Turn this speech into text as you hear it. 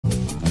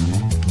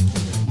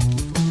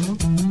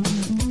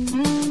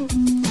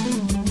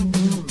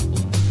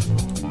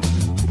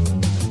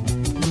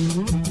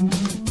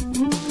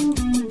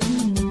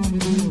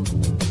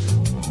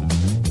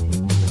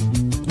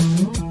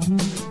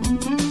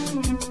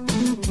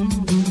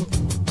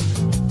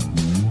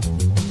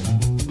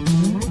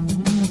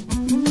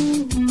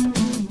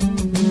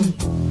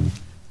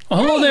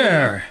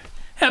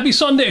Happy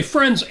Sunday,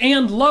 friends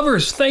and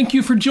lovers. Thank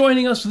you for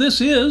joining us. This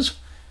is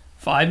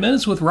 5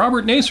 Minutes with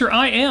Robert Nasir.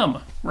 I am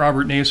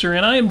Robert Nasir,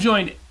 and I am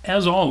joined,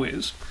 as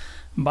always,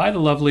 by the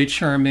lovely,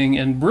 charming,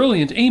 and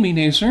brilliant Amy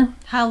Nasir.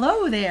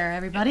 Hello there,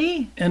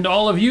 everybody. And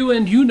all of you,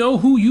 and you know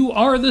who you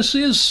are. This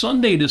is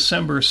Sunday,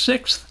 December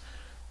 6th,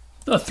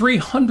 the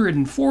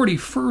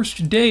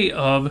 341st day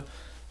of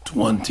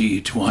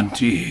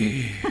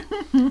 2020.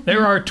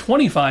 There are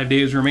 25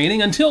 days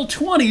remaining until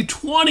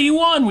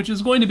 2021, which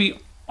is going to be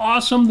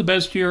awesome. The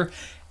best year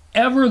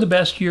ever, the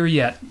best year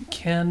yet.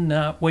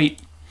 Cannot wait.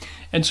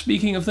 And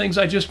speaking of things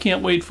I just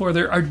can't wait for,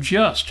 there are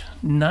just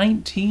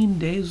 19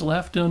 days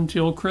left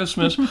until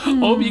Christmas.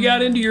 Hope you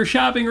got into your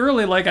shopping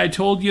early like I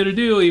told you to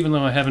do, even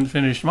though I haven't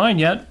finished mine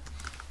yet.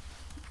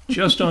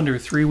 Just under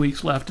 3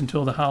 weeks left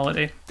until the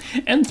holiday.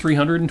 And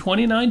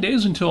 329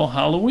 days until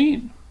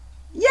Halloween.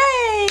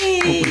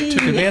 Yay! Hope we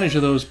took advantage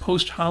of those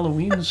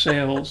post-Halloween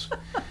sales.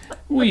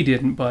 We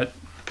didn't, but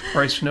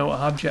price no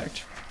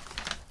object.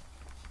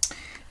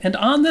 And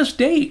on this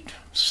date,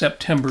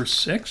 September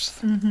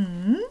 6th,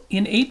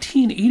 in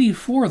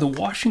 1884, the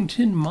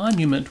Washington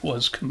Monument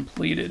was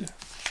completed.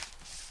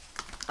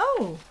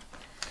 Oh,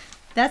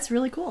 that's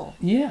really cool.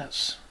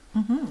 Yes.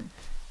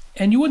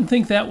 And you wouldn't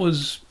think that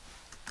was,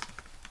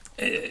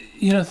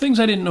 things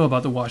I didn't know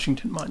about the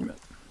Washington Monument.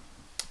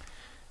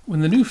 When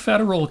the new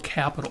federal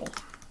capital,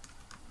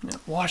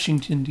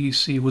 Washington,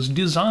 D.C., was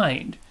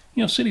designed,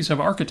 cities have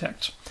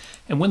architects,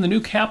 and when the new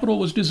capital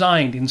was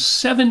designed in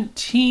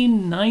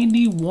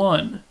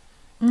 1791,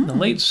 in the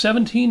late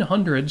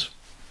 1700s,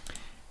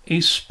 a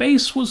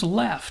space was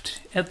left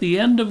at the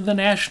end of the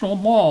National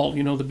Mall,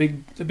 the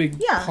big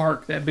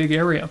park, that big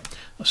area.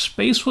 A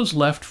space was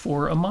left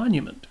for a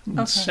monument in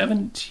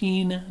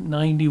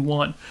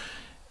 1791.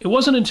 It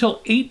wasn't until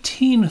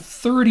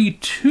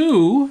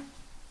 1832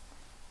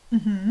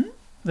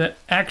 that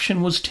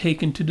action was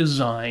taken to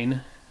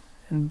design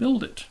and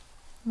build it.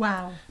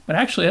 Wow. But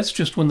actually, that's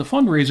just when the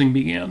fundraising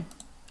began.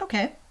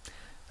 Okay.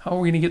 How are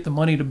we going to get the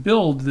money to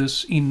build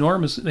this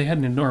enormous... They had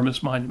an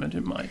enormous monument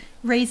in mind.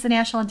 Raise the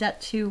national debt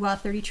to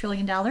 $30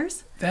 trillion.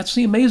 That's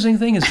the amazing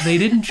thing, is they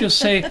didn't just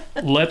say,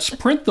 let's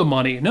print the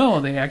money.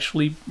 No, they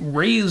actually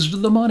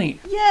raised the money.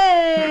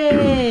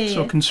 Yay!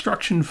 So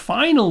construction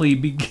finally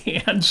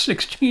began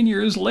 16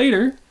 years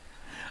later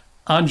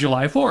on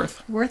July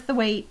 4th. Worth the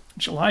wait.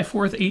 July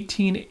 4th,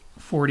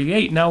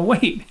 1848. Now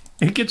wait,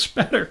 it gets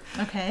better.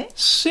 Okay.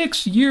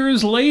 6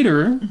 years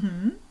later,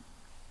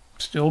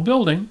 still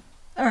building.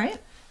 All right.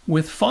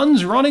 With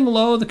funds running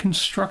low, the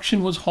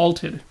construction was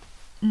halted.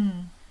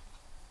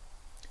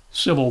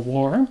 Civil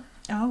War.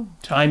 Oh.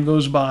 Time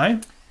goes by.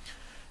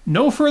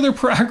 No further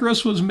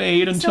progress was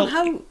made until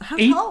how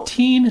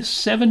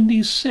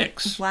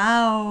 1876.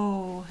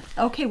 Wow.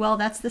 Okay, well,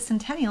 that's the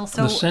centennial.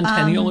 So the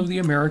centennial of the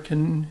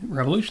American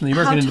Revolution, the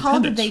American Independence. How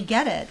tall did they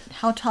get it?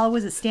 How tall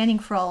was it standing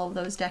for all of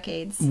those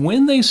decades?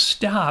 When they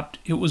stopped,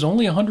 it was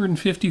only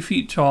 150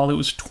 feet tall. It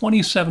was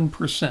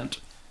 27%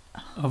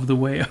 of the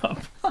way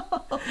up.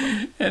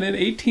 And in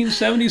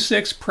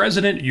 1876,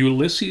 President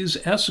Ulysses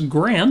S.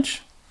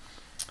 Grant,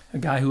 a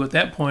guy who at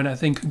that point I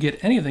think could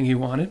get anything he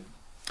wanted,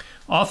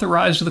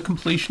 authorized the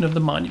completion of the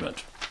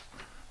monument.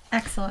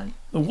 Excellent.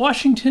 The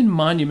Washington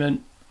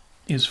Monument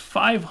is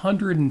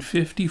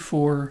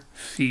 554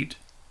 feet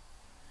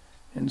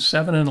and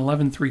 7 and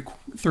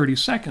 11/30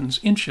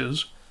 seconds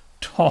inches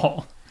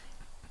tall.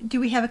 Do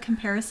we have a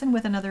comparison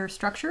with another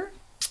structure?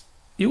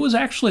 It was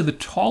actually the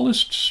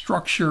tallest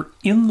structure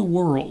in the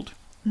world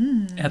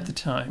at the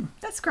time.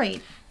 That's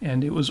great.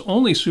 And it was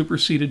only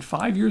superseded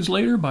 5 years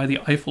later by the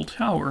Eiffel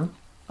Tower,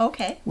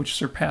 which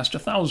surpassed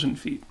 1,000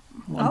 feet,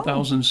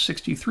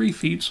 1,063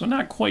 feet, so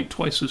not quite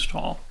twice as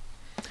tall.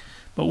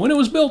 But when it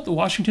was built, the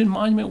Washington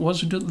Monument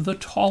was the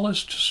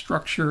tallest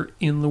structure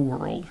in the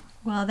world.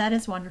 Well, that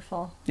is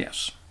wonderful.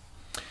 Yes.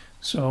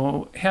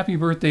 So happy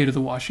birthday to the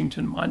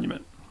Washington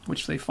Monument,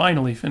 which they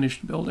finally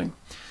finished building.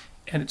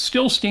 And it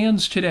still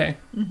stands today.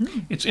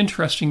 It's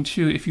interesting,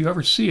 too, if you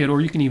ever see it,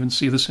 or you can even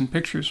see this in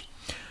pictures,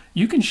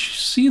 you can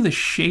see the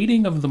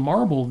shading of the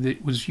marble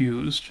that was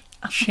used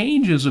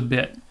changes a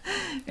bit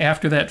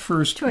after that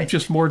first,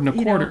 just more than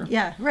a quarter.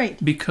 Yeah,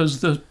 right.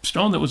 Because the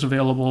stone that was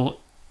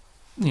available,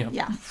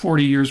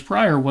 40 years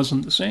prior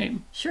wasn't the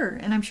same. Sure,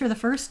 and I'm sure the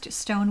first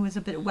stone was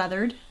a bit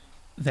weathered.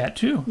 That,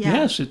 too. Yeah.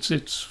 Yes, it's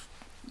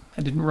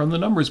I didn't run the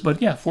numbers,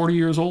 but 40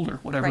 years older,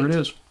 whatever it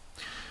is.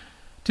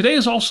 Today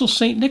is also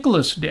St.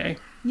 Nicholas Day.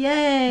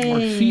 Yay! Or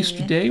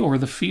Feast Day, or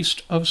the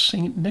Feast of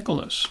St.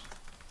 Nicholas.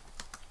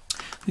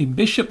 The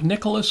Bishop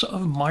Nicholas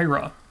of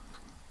Myra,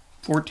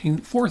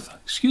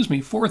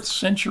 4th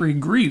century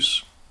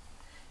Greece.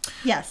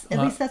 Yes, at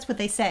least that's what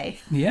they say.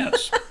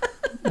 Yes.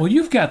 Well,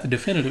 you've got the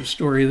definitive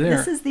story there.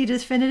 This is the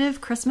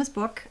definitive Christmas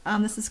book.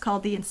 This is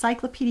called the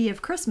Encyclopedia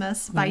of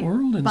Christmas by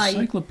World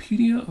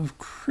Encyclopedia of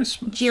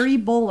Christmas. Jerry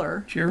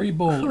Bowler. Jerry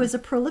Bowler. Who is a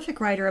prolific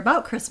writer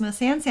about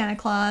Christmas and Santa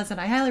Claus, and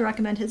I highly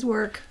recommend his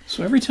work.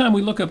 So every time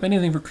we look up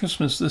anything for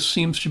Christmas, this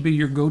seems to be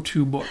your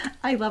go-to book.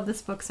 I love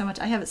this book so much.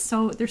 I have it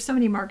there's so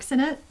many marks in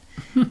it.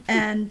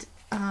 And,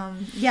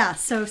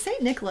 so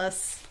St.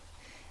 Nicholas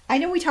I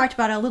know we talked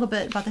about a little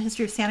bit about the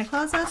history of Santa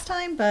Claus last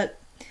time, but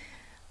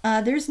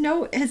there's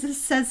no, as it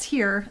says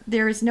here,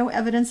 there is no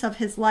evidence of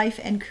his life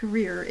and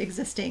career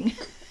existing.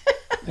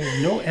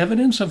 There's no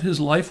evidence of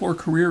his life or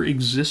career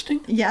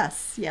existing?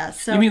 Yes,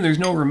 yes. So, you mean there's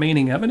no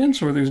remaining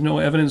evidence, or there's no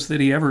evidence that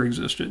he ever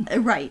existed?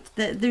 Right.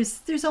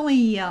 There's only,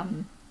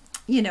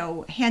 you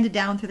know, handed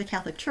down through the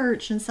Catholic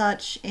Church and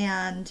such,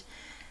 and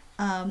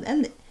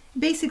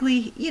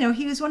basically, you know,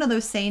 he was one of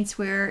those saints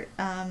where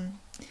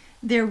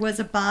there was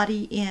a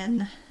body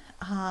in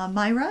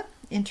Myra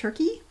in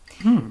Turkey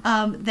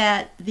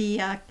that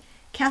the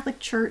Catholic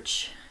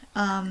Church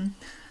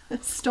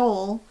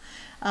stole.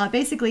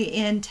 Basically,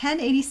 in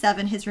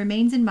 1087, his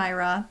remains in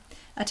Myra,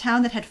 a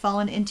town that had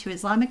fallen into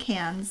Islamic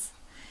hands,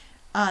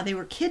 they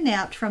were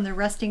kidnapped from their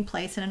resting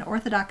place in an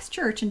Orthodox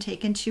church and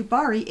taken to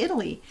Bari,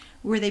 Italy,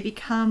 where they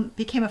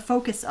became a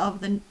focus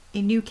of a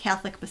new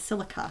Catholic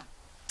basilica.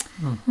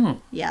 Mm-hmm.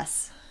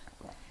 Yes.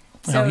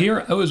 Now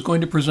here, I was going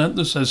to present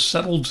this as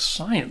settled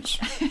science.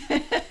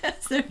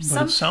 But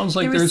it sounds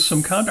like there's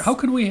some how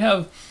could we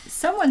have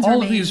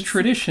all of these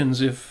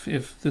traditions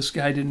if this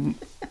guy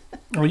didn't...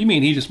 Oh, you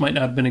mean he just might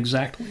not have been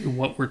exactly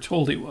what we're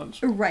told he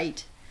was?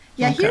 Right.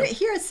 Yeah, okay.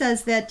 Here it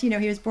says that, you know,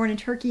 he was born in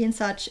Turkey and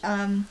such,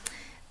 and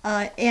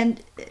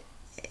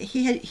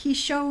he's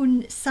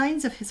shown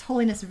signs of his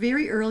holiness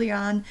very early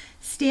on,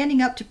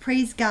 standing up to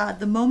praise God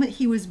the moment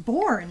he was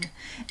born,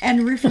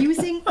 and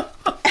refusing...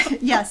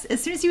 Yes,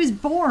 as soon as he was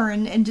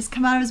born and just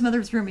come out of his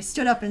mother's room, he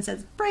stood up and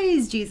says,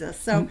 "Praise Jesus."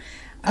 So,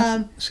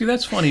 see,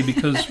 that's funny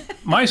because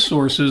my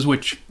sources,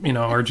 which, you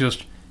know, are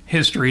just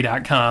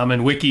history.com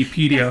and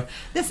Wikipedia.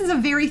 This is a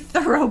very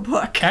thorough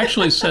book.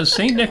 Actually says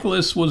St.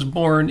 Nicholas was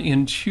born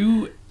in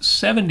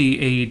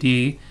 270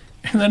 AD,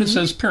 and then it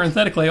says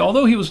parenthetically,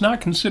 although he was not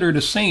considered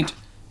a saint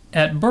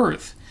at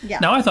birth. Yeah.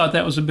 Now, I thought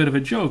that was a bit of a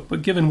joke,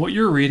 but given what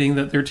you're reading,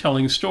 that they're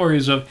telling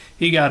stories of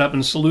he got up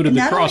and saluted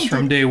the cross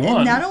from day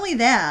one. Not only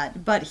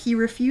that, but he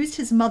refused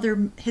his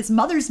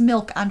mother's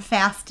milk on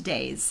fast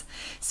days.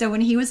 So when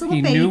he was a little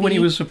baby... He knew when he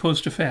was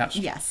supposed to fast.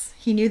 Yes.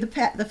 He knew the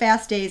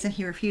fast days, and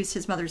he refused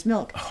his mother's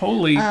milk.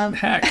 Holy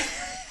heck.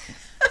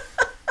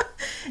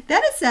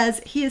 Then it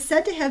says, he is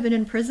said to have been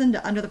imprisoned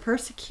under the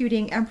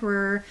persecuting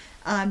Emperor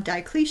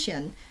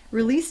Diocletian,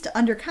 released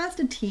under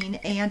Constantine,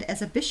 and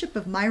as a bishop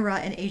of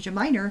Myra in Asia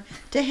Minor,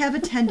 to have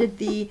attended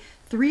the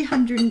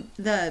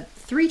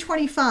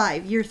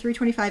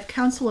 325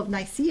 Council of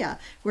Nicaea,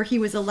 where he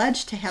was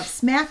alleged to have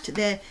smacked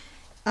the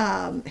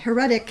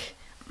heretic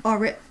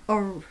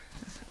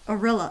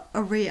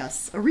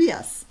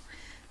Arius.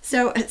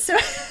 So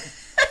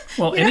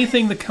well,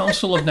 anything the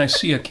Council of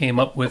Nicaea came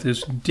up with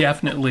is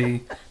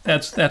definitely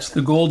that's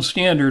the gold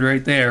standard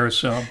right there.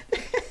 So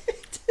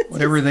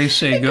whatever they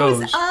say goes.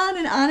 It goes on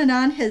and on and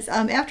on.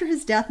 After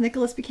his death,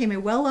 Nicholas became a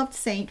well-loved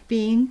saint,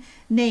 being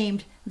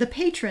named the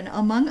patron,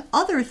 among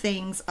other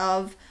things,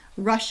 of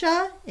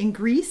Russia and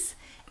Greece,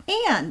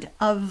 and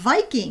of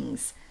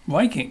Vikings.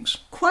 Vikings.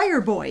 Choir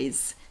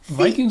boys.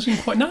 Vikings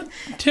and not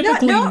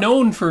typically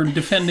known for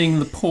defending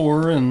the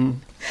poor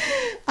and...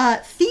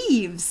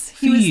 Thieves.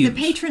 He was the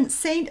patron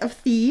saint of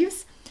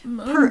thieves,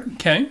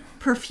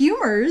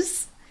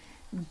 perfumers,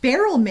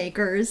 barrel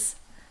makers,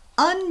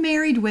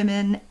 unmarried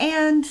women,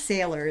 and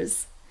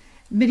sailors.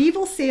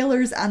 Medieval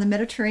sailors on the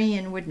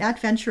Mediterranean would not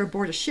venture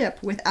aboard a ship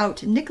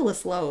without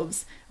Nicholas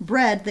loaves,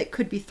 bread that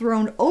could be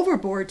thrown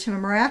overboard to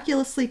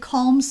miraculously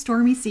calm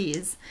stormy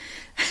seas.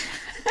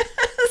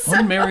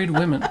 Unmarried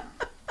women.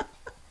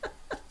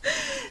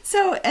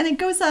 So, and it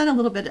goes on a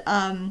little bit.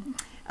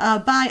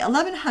 By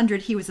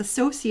 1100, he was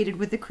associated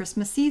with the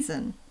Christmas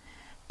season.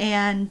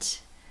 And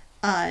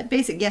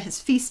basically, his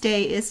feast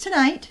day is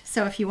tonight.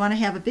 So if you want to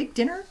have a big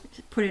dinner,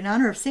 put in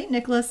honor of St.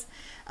 Nicholas.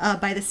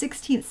 By the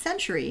 16th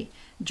century,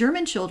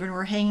 German children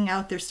were hanging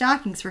out their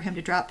stockings for him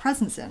to drop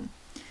presents in.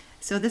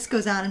 So this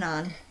goes on and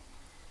on.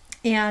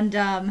 And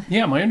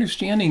yeah, my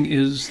understanding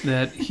is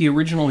that he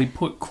originally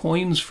put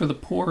coins for the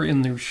poor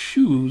in their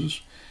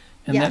shoes,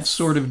 and that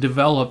sort of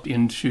developed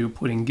into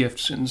putting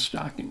gifts in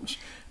stockings.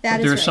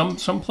 But there are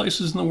some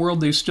places in the world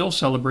they still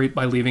celebrate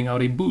by leaving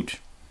out a boot.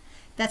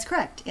 That's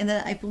correct. And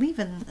I believe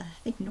in, I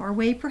think,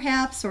 Norway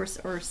perhaps, or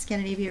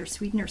Scandinavia or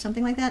Sweden or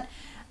something like that.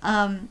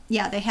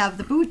 Yeah, they have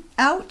the boot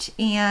out,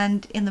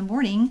 and in the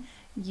morning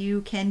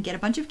you can get a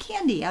bunch of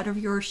candy out of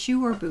your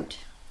shoe or boot.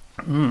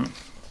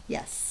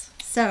 Yes.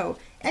 So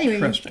anyway,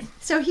 interesting.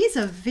 So he's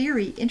a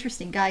very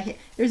interesting guy.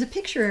 There's a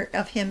picture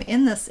of him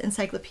in this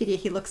encyclopedia.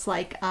 He looks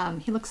like a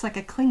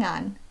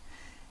Klingon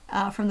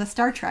from the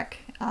Star Trek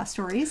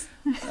stories.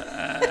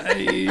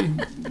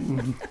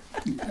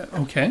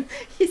 Okay.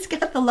 He's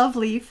got the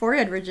lovely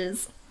forehead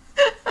ridges.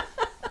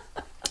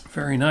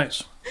 Very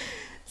nice.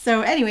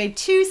 So anyway,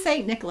 to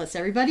St. Nicholas,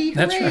 everybody.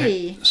 Hooray! That's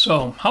right.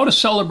 So, how to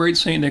celebrate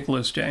St.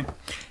 Nicholas Day.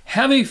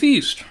 Have a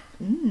feast.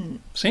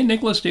 St.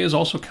 Nicholas Day is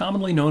also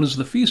commonly known as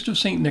the Feast of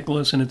St.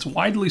 Nicholas, and it's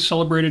widely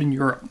celebrated in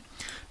Europe.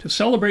 To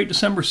celebrate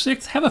December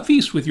 6th, have a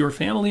feast with your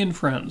family and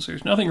friends.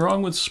 There's nothing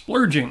wrong with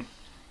splurging.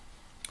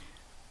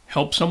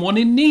 Help someone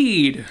in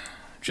need.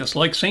 Just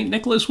like St.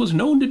 Nicholas was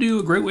known to do,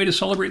 a great way to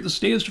celebrate this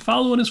day is to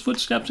follow in his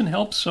footsteps and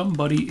help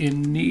somebody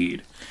in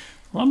need.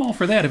 Well, I'm all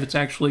for that if it's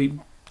actually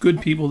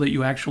good people that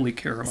you actually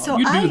care about. So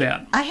you do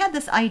that. I had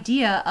this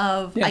idea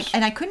of, Yes.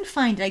 and I couldn't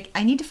find it.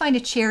 I need to find a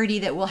charity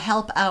that will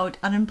help out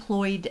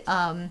unemployed,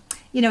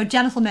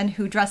 gentlemen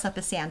who dress up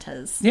as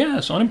Santas.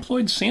 Yes,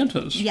 unemployed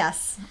Santas.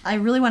 Yes, I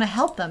really want to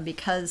help them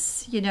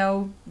because,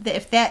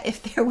 if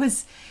there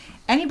was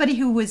anybody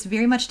who was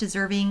very much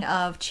deserving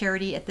of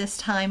charity at this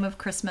time of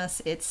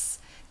Christmas, it's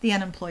the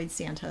unemployed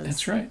Santas.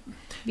 That's right.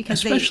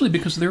 Because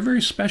because they're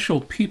very special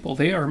people.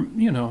 They are,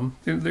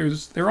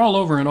 they're all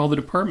over in all the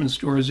department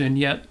stores, and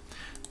yet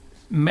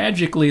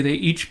magically they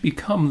each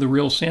become the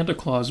real Santa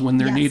Claus when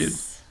they're Yes. needed.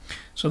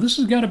 So this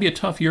has got to be a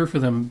tough year for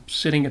them,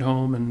 sitting at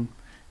home and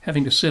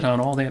having to sit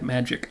on all that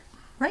magic.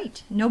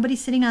 Right.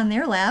 Nobody's sitting on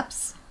their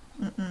laps.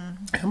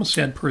 I'm a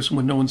sad person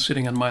when no one's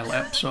sitting on my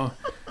lap, so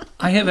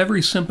I have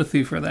every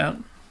sympathy for that.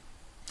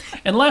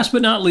 And last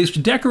but not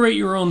least, decorate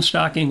your own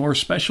stocking or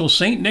special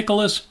St.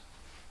 Nicholas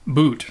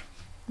boot.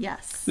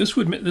 Yes. This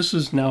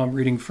is now I'm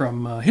reading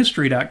from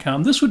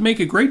history.com. This would make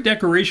a great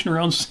decoration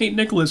around St.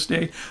 Nicholas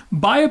Day.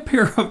 Buy a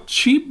pair of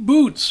cheap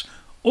boots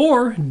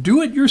or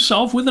do it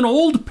yourself with an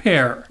old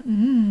pair.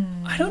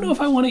 I don't know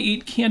if I want to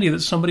eat candy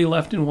that somebody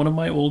left in one of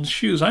my old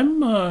shoes.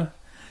 I'm a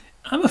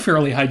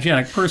fairly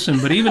hygienic person,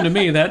 but even to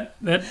me, that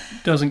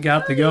doesn't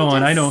got to go.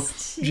 And I know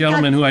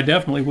gentlemen who I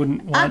definitely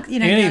wouldn't want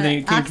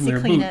anything that came from their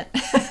boot.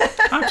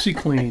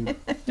 OxyClean.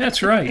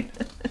 That's right.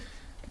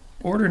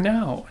 Order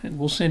now, and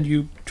we'll send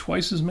you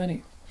twice as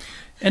many.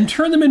 And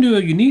turn them into a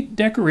unique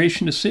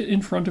decoration to sit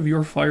in front of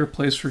your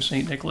fireplace for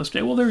St. Nicholas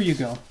Day. Well, there you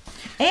go.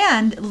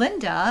 And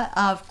Linda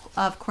of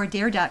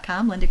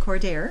Cordair.com, Linda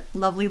Cordair,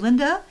 lovely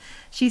Linda,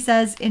 she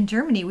says, in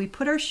Germany, we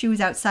put our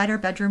shoes outside our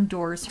bedroom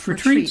doors for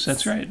treats.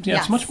 That's right. Yeah, Yes.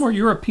 It's much more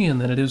European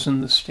than it is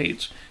in the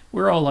States.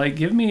 We're all like,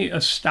 give me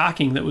a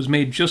stocking that was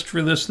made just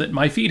for this that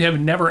my feet have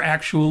never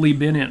actually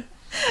been in.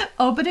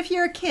 Oh, but if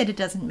you're a kid, it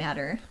doesn't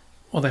matter.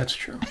 Well, that's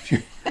true.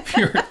 If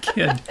you're a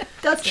kid,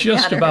 Doesn't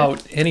just matter.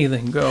 about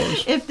anything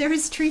goes. If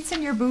there's treats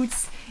in your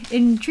boots,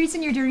 and treats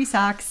in your dirty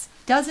socks,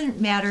 doesn't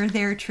matter,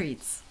 they're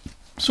treats.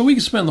 So we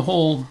could spend the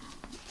whole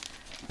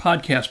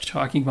podcast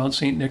talking about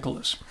St.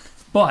 Nicholas.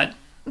 But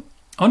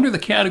under the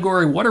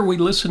category, what are we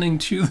listening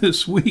to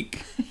this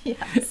week?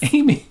 Yes.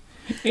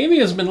 Amy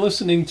has been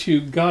listening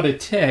to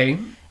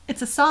Gaudete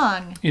It's a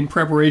song. in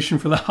preparation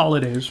for the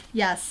holidays.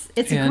 Yes,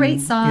 it's a And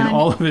great song. in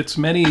all of its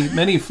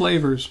many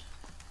flavors.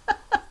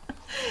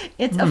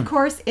 It's, of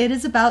course, it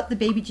is about the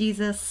baby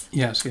Jesus.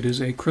 Yes, it is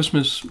a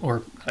Christmas,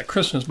 or not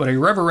Christmas, but a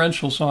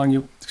reverential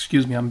song.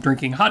 Excuse me, I'm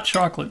drinking hot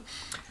chocolate.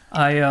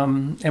 I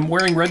am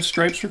wearing red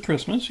stripes for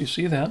Christmas. You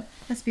see that?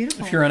 That's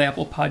beautiful. If you're on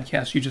Apple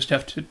Podcasts, you just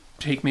have to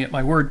take me at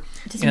my word.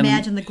 Just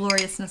imagine the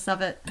gloriousness of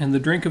it. And the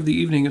drink of the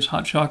evening is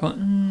hot chocolate.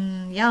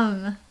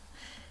 Yum.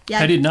 Yeah.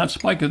 I did not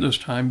spike it this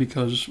time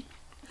because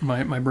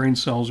my brain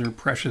cells are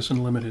precious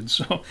and limited,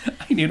 so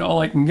I need all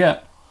I can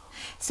get.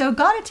 So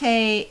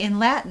gaudete in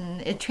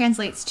Latin, it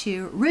translates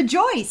to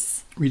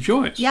rejoice.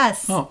 Rejoice.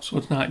 Yes. Oh, so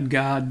it's not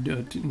God,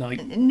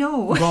 like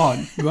No. God.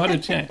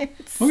 Gaudete.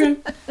 Okay.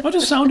 Well, it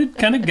just sounded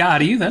kind of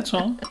gaudy, that's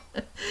all.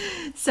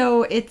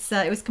 So it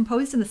was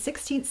composed in the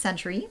 16th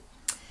century,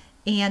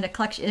 and a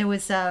collection. It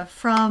was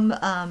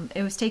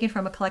taken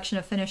from a collection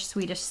of Finnish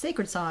Swedish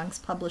sacred songs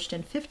published in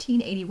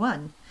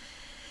 1581.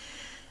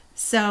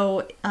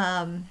 So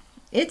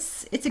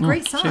it's a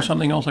great song. Say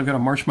something else. I've got a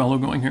marshmallow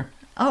going here.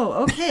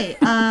 Oh, okay.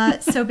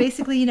 So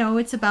basically,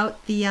 it's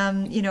about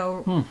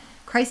the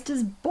Christ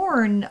is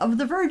born of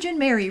the Virgin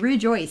Mary.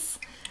 Rejoice.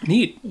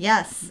 Neat.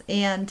 Yes,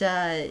 and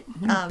Penn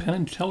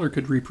and Teller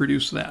could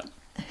reproduce that.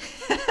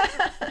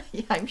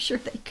 yeah, I'm sure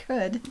they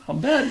could. I'll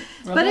bet.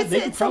 Well, But they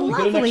could it's probably a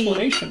get an lovely-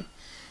 explanation.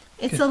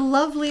 It's a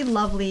lovely,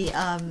 lovely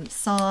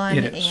song,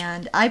 It is.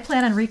 and I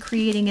plan on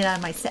recreating it on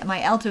my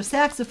alto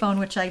saxophone,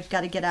 which I've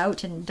got to get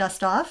out and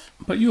dust off.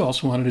 But you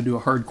also wanted to do a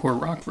hardcore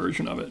rock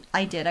version of it.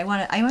 I did. I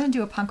want to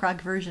do a punk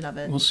rock version of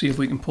it. We'll see if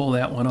we can pull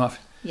that one off.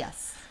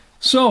 Yes.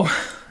 So,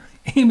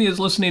 Amy is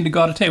listening to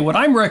Gaudete. What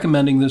I'm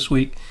recommending this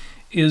week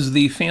is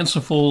the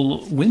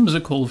fanciful,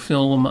 whimsical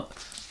film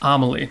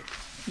Amelie,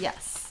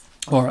 Yes.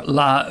 or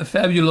La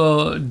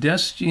Fabulo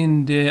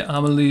Destin de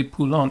Amélie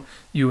Poulain.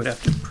 You would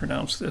have to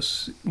pronounce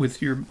this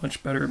with your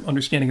much better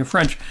understanding of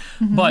French.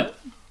 But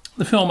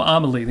the film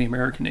Amelie, the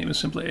American name is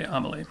simply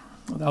Amelie,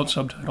 without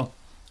subtitle,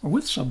 or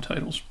with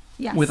subtitles,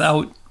 Yes.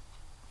 without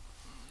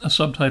a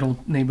subtitle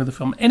name of the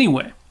film.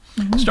 Anyway,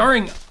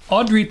 starring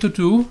Audrey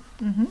Tautou,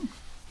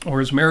 or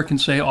as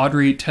Americans say,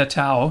 Audrey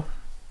Tautou.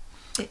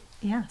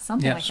 Yeah,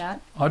 something Yes, like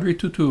that. Audrey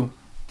Tautou.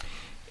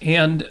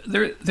 And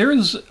there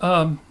is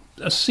a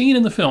scene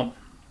in the film,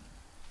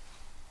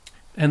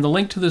 and the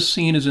link to this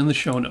scene is in the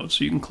show notes,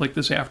 so you can click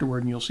this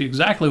afterward and you'll see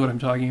exactly what I'm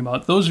talking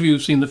about. Those of you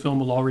who've seen the film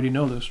will already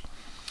know this,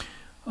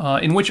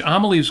 in which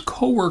Amelie's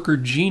co-worker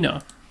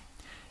Gina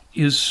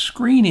is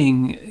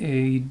screening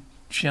a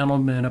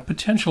gentleman, a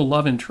potential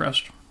love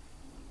interest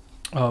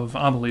of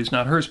Amelie's,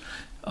 not hers,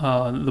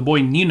 the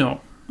boy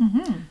Nino.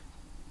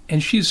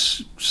 And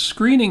she's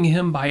screening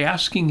him by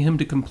asking him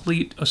to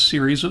complete a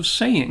series of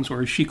sayings,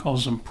 or as she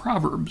calls them,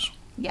 proverbs.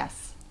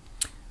 Yes.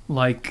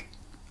 Like,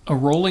 a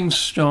rolling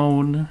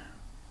stone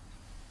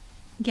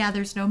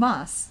gathers no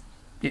moss.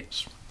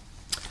 Yes.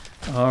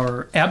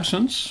 Or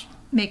absence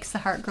makes the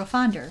heart grow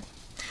fonder.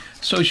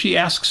 So she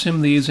asks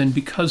him these, and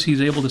because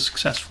he's able to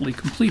successfully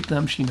complete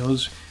them, she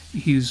knows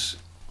he's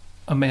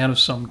a man of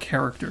some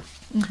character.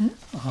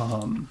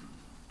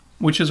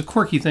 Which is a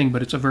quirky thing,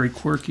 but it's a very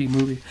quirky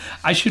movie.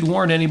 I should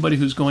warn anybody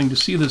who's going to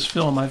see this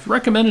film. I've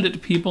recommended it to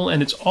people,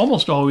 and it's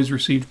almost always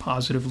received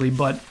positively,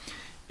 but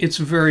it's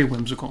very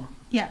whimsical.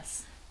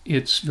 Yes.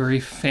 It's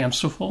very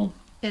fanciful.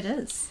 It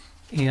is.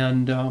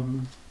 And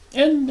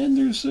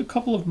there's a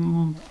couple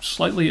of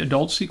slightly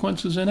adult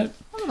sequences in it.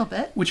 A little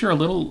bit. Which are a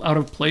little out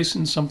of place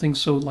in something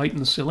so light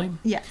and silly.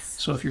 Yes.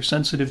 So if you're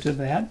sensitive to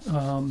that,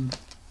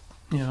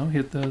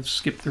 hit the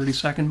skip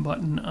 30-second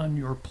button on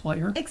your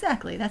player.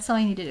 Exactly. That's all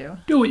you need to do.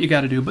 Do what you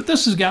got to do. But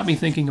this has got me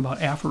thinking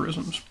about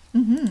aphorisms.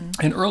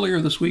 And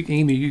earlier this week,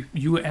 Amy,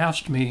 you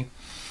asked me,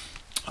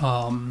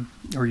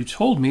 or you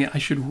told me I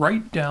should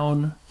write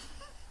down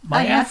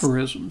my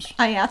aphorisms.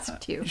 I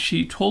asked you.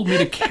 She told me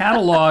to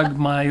catalog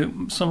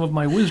some of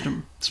my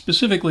wisdom,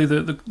 specifically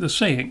the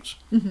sayings.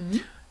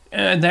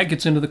 And that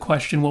gets into the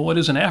question, well, what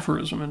is an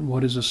aphorism and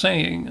what is a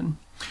saying? And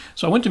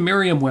so I went to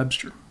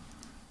Merriam-Webster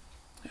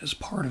as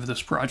part of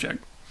this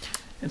project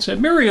and said,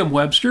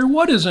 Merriam-Webster,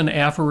 what is an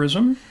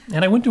aphorism?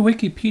 And I went to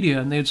Wikipedia,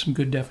 and they had some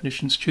good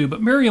definitions too.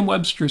 But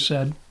Merriam-Webster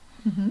said,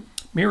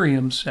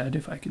 Merriam said,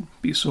 if I could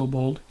be so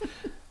bold,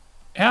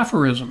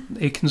 aphorism,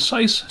 a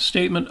concise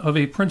statement of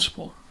a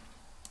principle.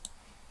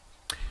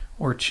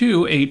 Or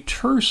 2, a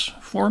terse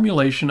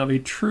formulation of a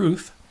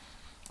truth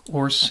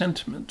or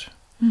sentiment.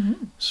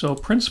 So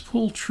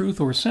principle, truth,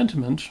 or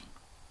sentiment,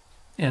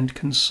 and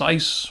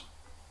concise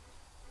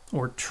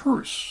or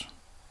terse.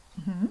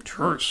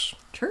 Terse.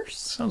 Terse.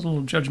 Sounds a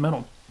little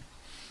judgmental.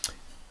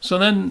 So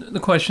then the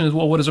question is,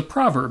 well, what is a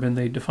proverb? And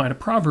they define a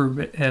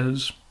proverb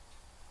as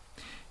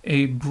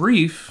a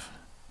brief,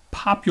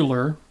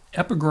 popular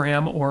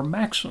epigram or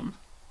maxim.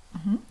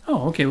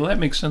 Oh, okay, well, that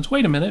makes sense.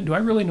 Wait a minute. Do I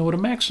really know what a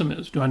maxim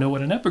is? Do I know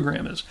what an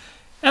epigram is?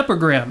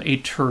 Epigram, a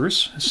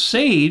terse,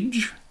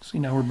 sage. See,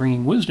 now we're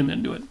bringing wisdom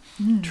into it.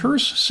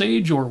 Terse,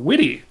 sage, or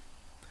witty.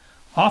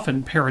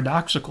 Often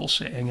paradoxical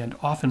saying and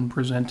often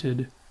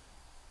presented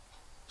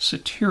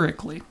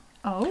satirically.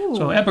 Oh.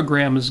 So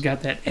epigram has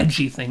got that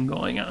edgy thing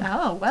going on.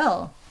 Oh,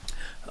 well.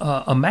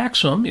 A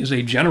maxim is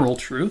a general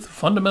truth,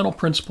 fundamental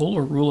principle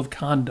or rule of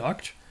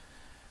conduct.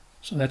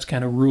 So that's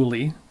kind of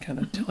ruly, kind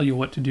of tell you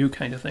what to do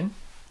kind of thing.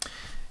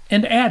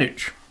 And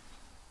adage,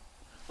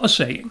 a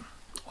saying,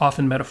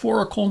 often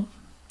metaphorical,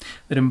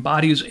 that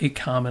embodies a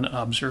common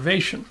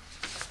observation.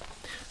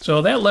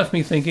 So that left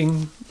me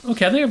thinking,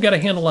 okay, I think I've got a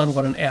handle on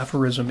what an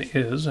aphorism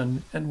is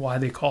and why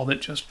they called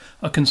it just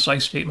a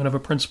concise statement of a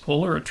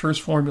principle or a terse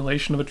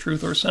formulation of a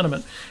truth or a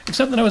sentiment.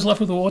 Except that I was left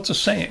with, well, what's a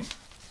saying?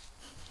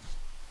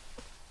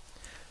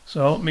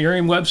 So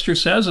Merriam-Webster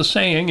says a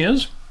saying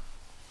is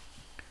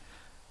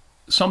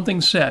something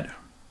said.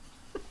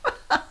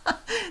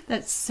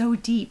 That's so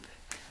deep.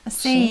 A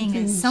saying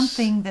is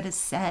something that is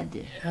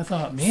said. I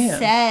thought, man.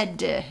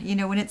 Said. You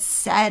know, when it's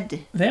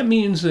said. That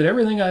means that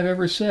everything I've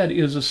ever said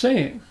is a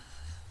saying.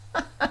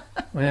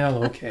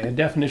 Well, okay. A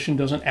definition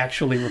doesn't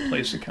actually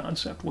replace a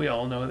concept. We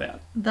all know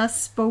that.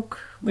 Thus spoke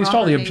At least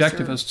all the Nasir.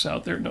 objectivists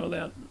out there know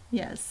that.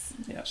 Yes.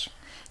 Yes.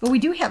 But we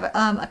do have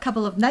a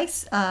couple of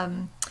nice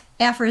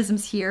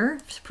aphorisms here.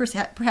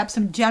 Perhaps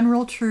some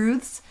general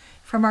truths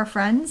from our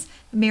friends.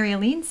 Mary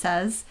Aline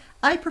says,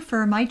 I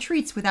prefer my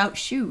treats without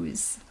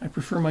shoes. I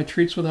prefer my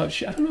treats without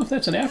shoes. I don't know if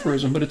that's an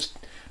aphorism, but it's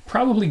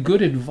probably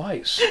good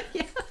advice.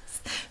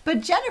 Yes.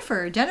 But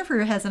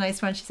Jennifer has a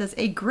nice one. She says,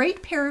 a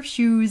great pair of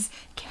shoes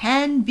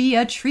can be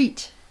a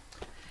treat.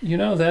 You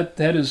know, that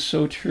is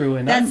so true.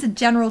 And that's a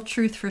general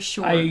truth for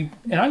sure. I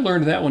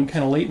learned that one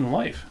kind of late in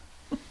life.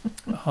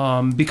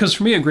 Because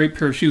for me, a great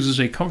pair of shoes is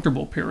a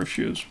comfortable pair of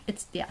shoes.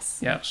 Yes.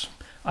 Yes.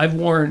 I've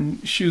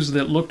worn shoes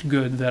that looked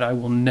good that I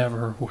will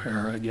never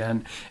wear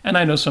again. And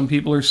I know some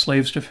people are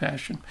slaves to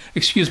fashion.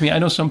 Excuse me, I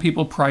know some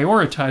people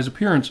prioritize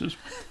appearances,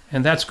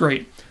 and that's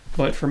great.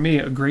 But for me,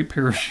 a great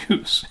pair of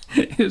shoes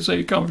is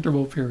a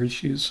comfortable pair of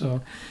shoes.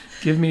 So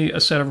give me a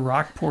set of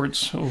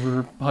Rockports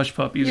over Hush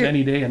Puppies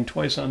any day and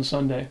twice on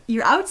Sunday.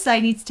 Your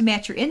outside needs to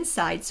match your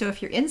inside. So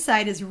if your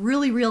inside is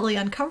really, really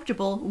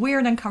uncomfortable, wear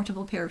an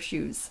uncomfortable pair of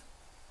shoes.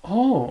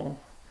 Oh.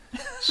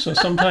 So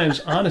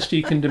sometimes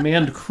honesty can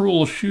demand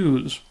cruel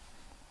shoes.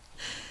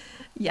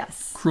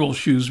 Yes. Cruel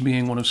Shoes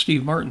being one of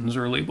Steve Martin's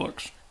early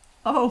books.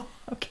 Oh,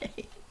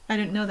 okay. I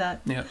didn't know that.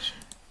 Yes.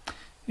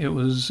 It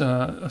was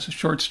a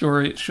short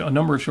story, a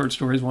number of short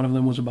stories. One of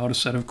them was about a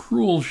set of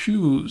cruel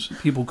shoes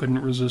that people couldn't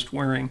resist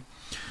wearing.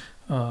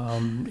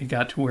 It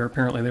got to where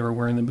apparently they were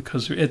wearing them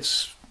because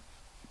it's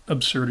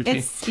absurdity.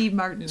 It's Steve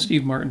Martin.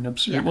 Steve Martin,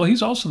 absurd. Yeah. Well,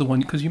 he's also the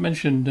one, because you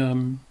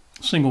mentioned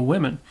single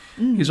women.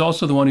 He's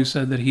also the one who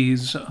said that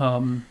he's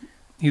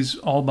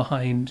all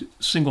behind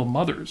single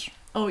mothers.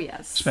 Oh,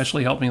 yes.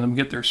 Especially helping them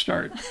get their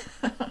start.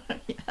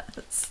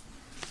 Yes.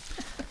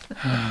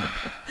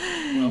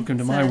 Welcome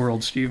to my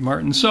world, Steve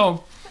Martin.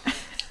 So,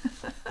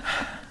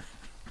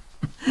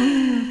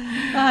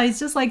 he's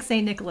just like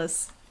St.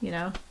 Nicholas, you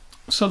know.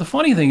 So the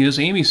funny thing is,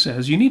 Amy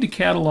says, you need to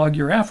catalog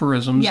your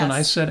aphorisms. Yes. And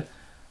I said,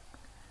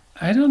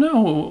 I don't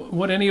know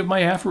what any of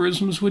my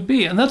aphorisms would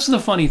be. And that's the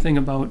funny thing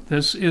about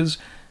this is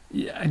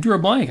I drew a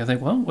blank. I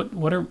think, well,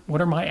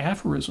 what are my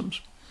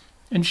aphorisms?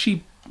 And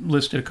she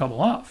listed a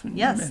couple off and,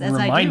 yes, and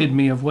reminded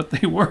me of what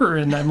they were.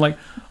 And I'm like,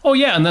 oh,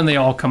 yeah. And then they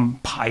all come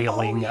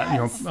piling,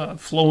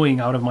 flowing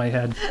out of my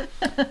head.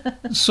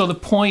 So the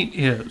point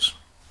is,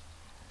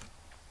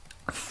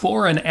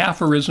 for an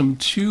aphorism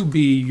to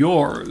be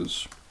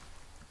yours,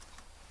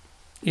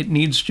 it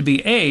needs to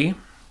be A,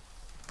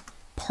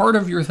 part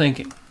of your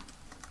thinking,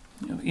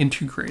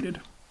 integrated,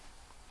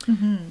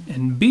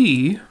 and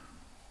B,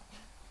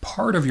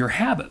 part of your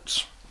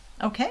habits.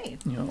 Okay.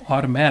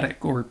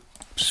 Automatic or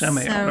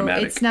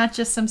semi-automatic. So it's not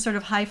just some sort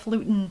of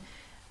highfalutin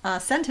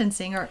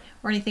sentencing or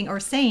anything or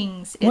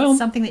sayings. It's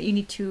something that you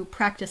need to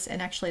practice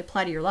and actually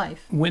apply to your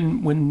life.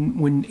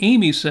 When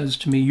Amy says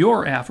to me,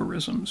 your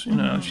aphorisms,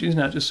 she's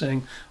not just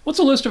saying, what's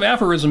a list of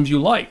aphorisms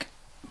you like?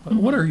 But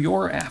what are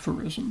your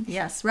aphorisms?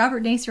 Yes,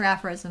 Robert Nasir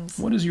aphorisms.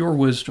 What is your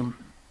wisdom?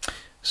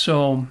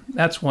 So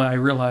that's why I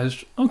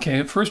realized, okay,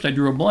 at first I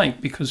drew a blank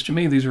because to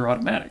me these are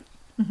automatic.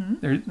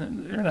 They're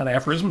not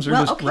aphorisms, they're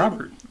just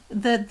Robert.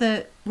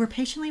 We're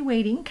patiently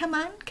waiting. Come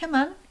on,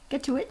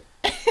 get to it.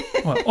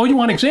 Oh, you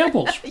want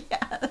examples?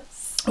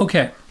 Yes.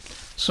 Okay,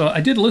 so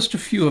I did list a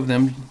few of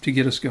them to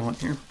get us going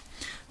here.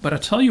 But I'll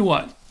tell you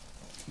what,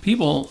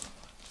 people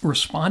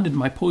responded to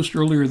my post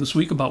earlier this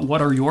week about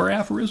what are your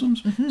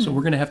aphorisms. So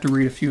we're going to have to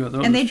read a few of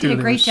those. And they did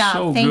a great job.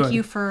 So Thank good.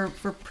 you for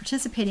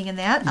participating in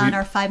that on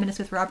our 5 Minutes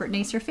with Robert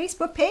Nasir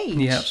Facebook page.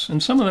 Yes,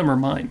 and some of them are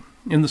mine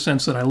in the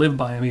sense that I live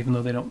by them even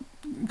though they don't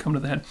come to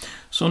the head.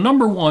 So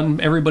number one,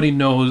 everybody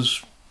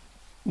knows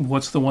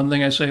what's the one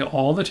thing I say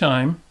all the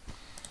time.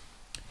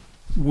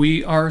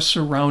 We are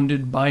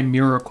surrounded by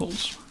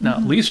miracles,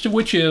 not least of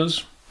which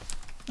is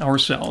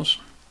ourselves.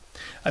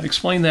 I've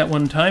explained that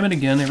one time and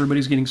again.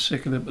 Everybody's getting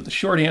sick of it, but the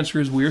short answer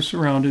is we are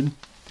surrounded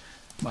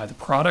by the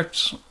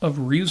products of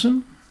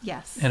reason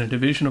and a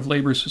division of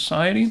labor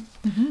society,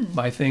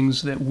 by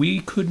things that we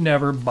could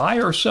never, by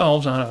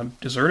ourselves on a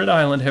deserted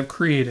island, have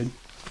created.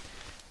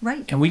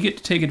 Right. And we get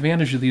to take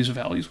advantage of these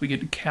values. We get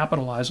to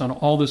capitalize on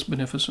all this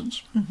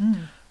beneficence.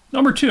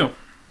 Number two,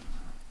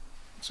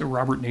 it's a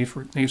Robert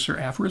Nasir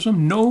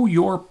aphorism, know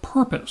your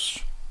purpose.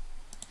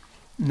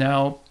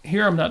 Now,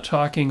 here I'm not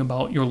talking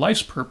about your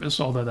life's purpose,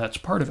 although that's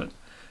part of it,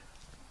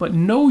 but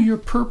know your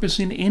purpose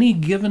in any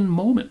given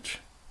moment.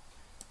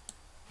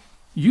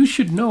 You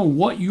should know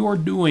what you're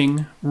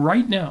doing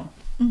right now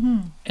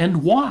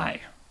and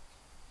why.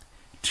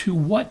 To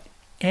what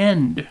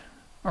end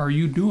are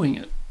you doing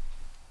it?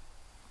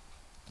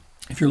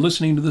 If you're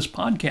listening to this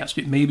podcast,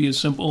 it may be as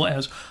simple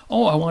as,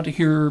 oh, I want to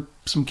hear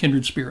some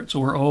kindred spirits,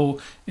 or, oh,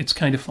 it's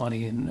kind of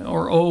funny,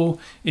 or, oh,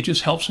 it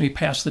just helps me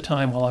pass the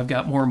time while I've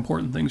got more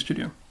important things to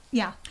do.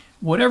 Yeah.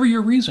 Whatever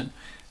your reason.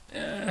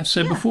 I've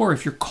said before,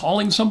 if you're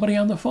calling somebody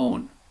on the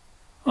phone,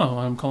 oh,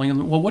 I'm calling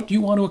them, well, what do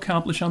you want to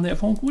accomplish on that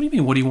phone? What do you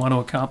mean, what do you want to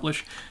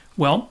accomplish?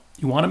 Well,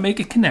 you want to make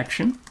a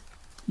connection.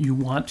 You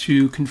want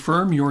to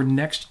confirm your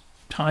next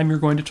time you're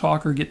going to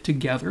talk or get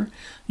together.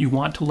 You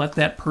want to let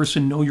that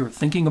person know you're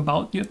thinking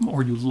about them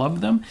or you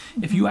love them.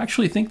 If you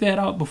actually think that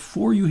out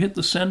before you hit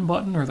the send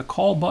button or the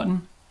call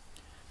button,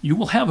 you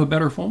will have a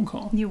better phone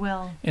call. You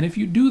will. And if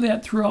you do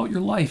that throughout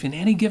your life, in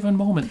any given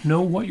moment,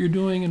 know what you're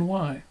doing and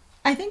why.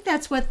 I think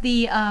that's what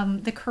the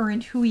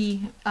current Hui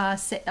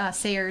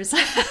sayers,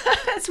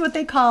 that's what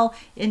they call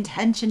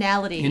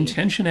intentionality.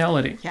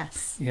 Intentionality.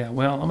 Yes. Yeah,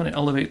 well, I'm going to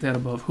elevate that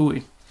above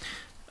Hui.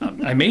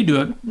 I may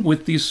do it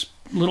with these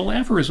little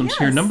aphorisms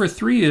here. Number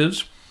 3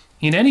 is,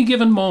 in any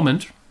given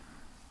moment,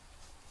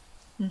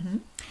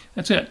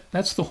 that's it.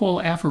 That's the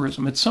whole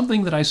aphorism. It's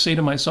something that I say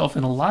to myself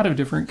in a lot of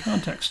different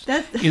contexts.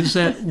 Is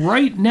that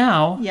right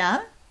now,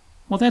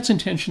 well, that's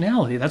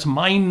intentionality. That's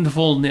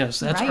mindfulness.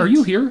 That's, are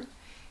you here?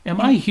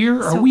 Am I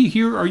here? Are we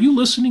here? Are you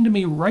listening to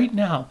me right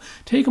now?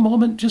 Take a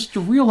moment just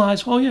to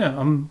realize, oh yeah,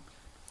 I'm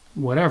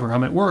whatever.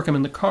 I'm at work. I'm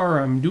in the car.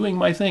 I'm doing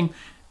my thing.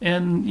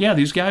 And yeah,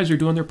 these guys are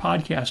doing their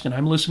podcast and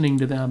I'm listening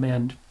to them,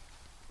 and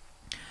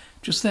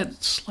just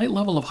that slight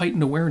level of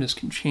heightened awareness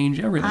can change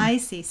everything. I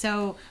see.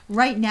 So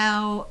right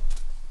now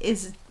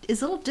is a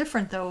little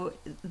different, though,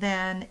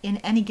 than in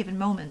any given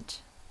moment.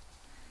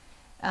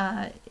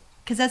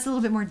 Because that's a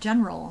little bit more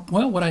general.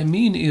 Well, what I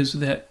mean is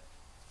that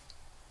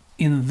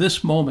in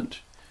this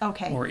moment,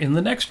 or in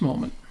the next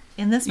moment,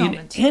 in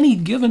any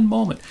given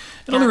moment.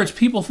 In other words,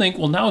 people think,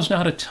 well, now's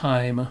not a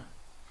time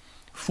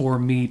for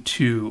me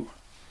to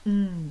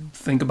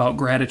think about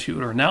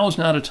gratitude, or now is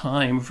not a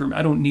time for,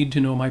 I don't need to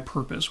know my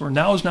purpose, or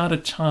now is not a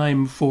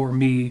time for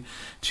me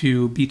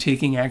to be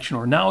taking action,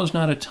 or now is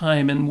not a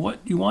time. And what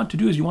you want to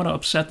do is you want to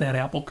upset that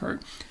apple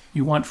cart.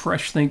 You want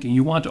fresh thinking.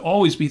 You want to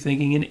always be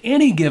thinking in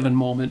any given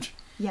moment.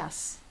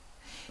 Yes.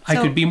 I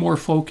could be more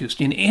focused.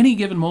 In any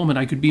given moment,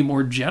 I could be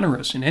more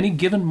generous. In any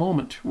given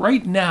moment,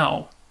 right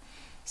now.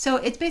 So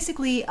it's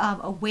basically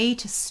a way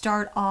to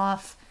start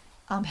off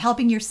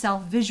helping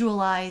yourself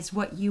visualize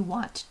what you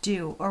want to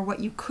do or what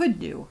you could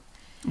do.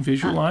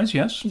 Visualize,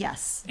 yes.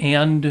 Yes.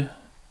 And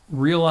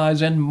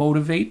realize and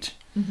motivate.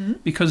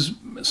 Because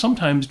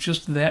sometimes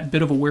just that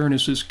bit of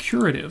awareness is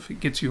curative.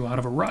 It gets you out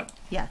of a rut.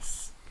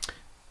 Yes.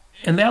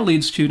 And that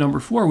leads to number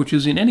 4, which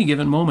is in any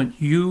given moment,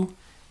 you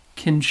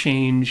can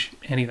change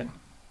anything.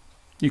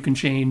 You can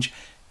change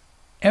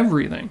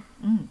everything.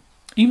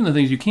 Even the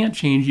things you can't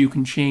change, you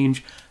can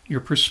change your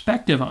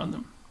perspective on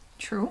them.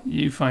 True.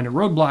 You find a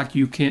roadblock,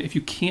 if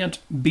you can't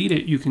beat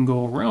it, you can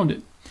go around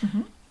it.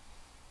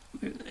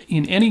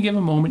 In any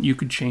given moment, you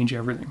could change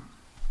everything.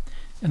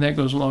 And that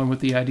goes along with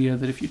the idea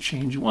that if you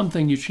change one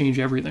thing, you change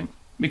everything,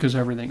 because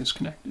everything is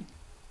connected.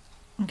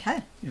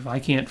 Okay. If I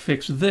can't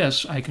fix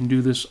this, I can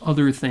do this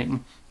other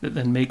thing that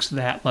then makes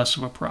that less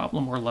of a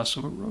problem or less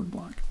of a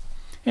roadblock.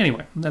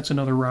 Anyway, that's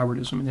another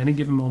Robertism. In any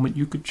given moment,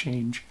 you could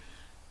change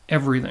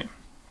everything.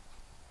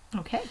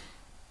 Okay.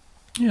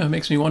 Yeah, it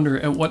makes me wonder,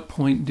 at what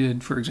point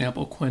did, for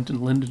example, Quent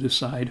and Linda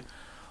decide,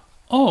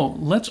 oh,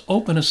 let's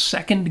open a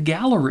second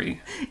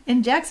gallery?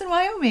 In Jackson,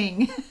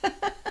 Wyoming.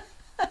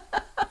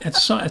 At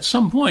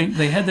some point,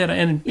 they had that,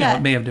 and you know,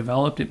 it may have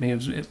developed, it may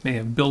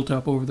have built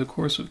up over the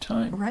course of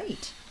time.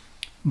 Right.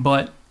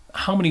 But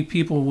how many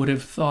people would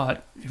have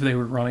thought, if they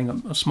were running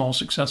a small,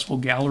 successful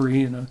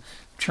gallery in a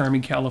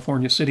charming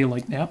California city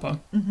like Napa,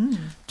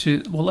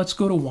 let's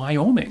go to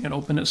Wyoming and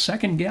open a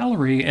second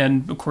gallery,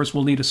 and of course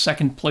we'll need a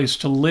second place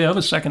to live,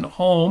 a second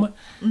home.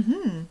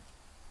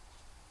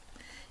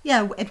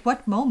 Yeah, at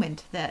what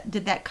moment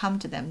did that come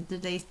to them?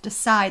 Did they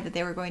decide that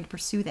they were going to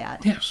pursue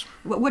that? Yes.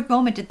 What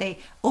moment did they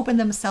open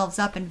themselves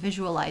up and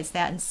visualize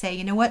that and say,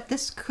 you know what,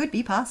 this could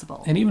be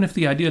possible? And even if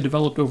the idea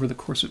developed over the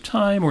course of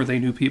time, or they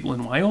knew people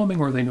in Wyoming,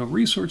 or they knew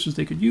resources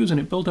they could use, and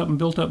it built up and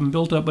built up and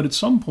built up, but at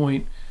some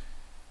point,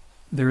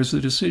 there's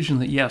the decision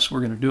that, yes, we're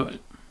going to do it.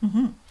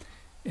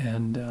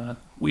 And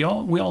we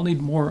all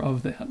need more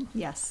of that.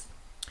 Yes.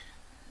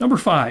 Number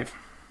 5.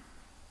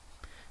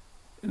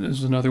 And this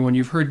is another one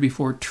you've heard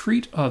before.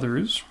 Treat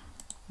others.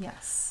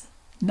 Yes.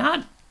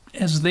 Not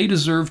as they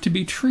deserve to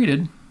be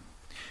treated,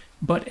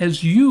 but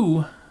as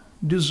you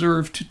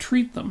deserve to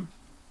treat them.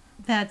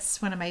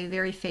 That's one of my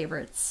very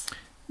favorites.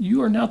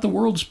 You are not the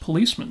world's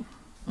policeman.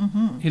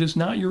 It is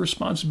not your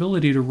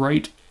responsibility to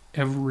right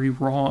every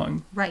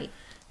wrong. Right.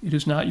 It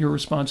is not your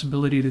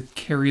responsibility to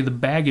carry the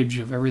baggage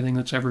of everything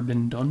that's ever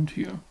been done to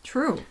you.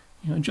 True.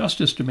 You know,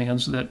 justice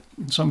demands that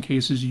in some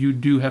cases you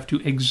do have to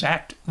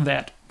exact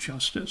that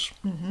justice.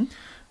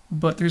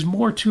 But there's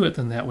more to it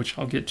than that, which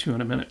I'll get to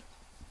in a minute.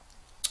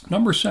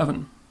 Number 6.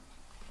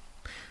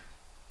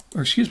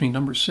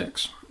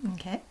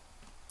 Okay.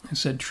 I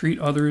said treat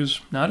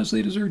others not as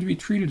they deserve to be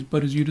treated,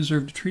 but as you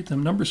deserve to treat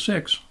them. Number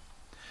 6,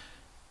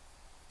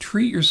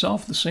 treat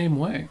yourself the same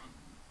way.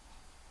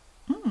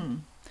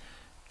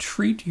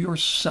 Treat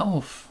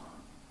yourself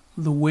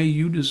the way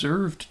you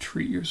deserve to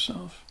treat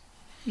yourself.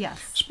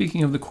 Yes.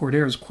 Speaking of the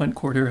Cordairs,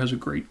 Cordair has a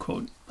great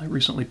quote. I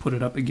recently put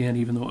it up again,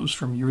 even though it was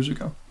from years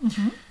ago.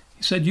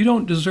 He said,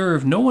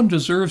 no one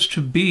deserves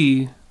to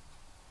be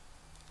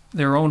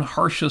their own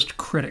harshest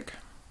critic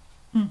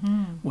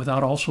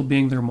without also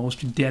being their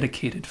most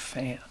dedicated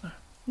fan.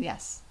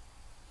 Yes.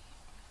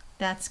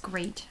 That's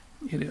great.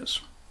 It is.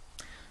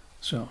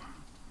 So,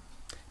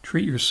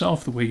 treat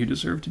yourself the way you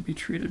deserve to be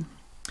treated.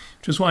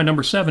 Which is why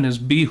number 7 is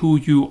be who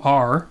you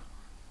are.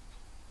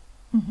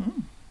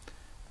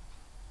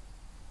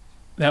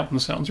 That one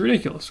sounds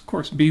ridiculous. Of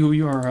course, be who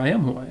you are. I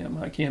am who I am.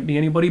 I can't be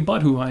anybody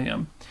but who I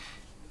am.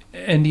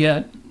 And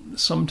yet,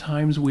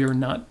 sometimes we are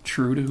not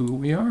true to who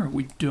we are.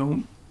 We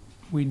don't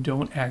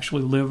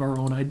actually live our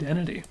own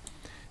identity.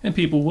 And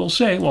people will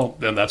say, well,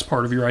 then that's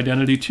part of your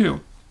identity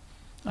too.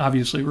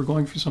 Obviously, we're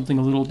going for something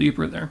a little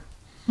deeper there.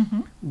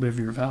 Live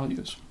your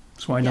values.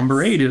 That's why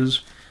number 8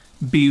 is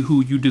be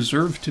who you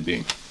deserve to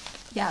be.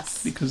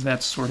 Yes. Because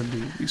that's sort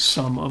of the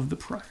sum of the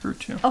prior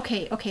two.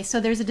 Okay.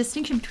 So there's a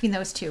distinction between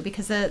those two,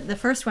 because the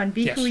first one,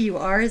 be who you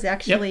are, is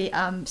actually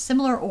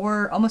similar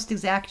or almost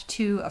exact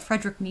to a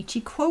Friedrich Nietzsche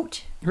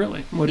quote.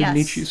 Really? What did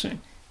Nietzsche say?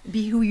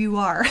 Be who you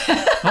are.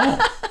 Oh.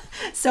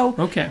 So,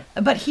 okay.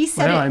 But he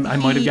said I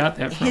might have got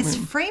that from him. His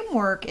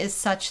framework is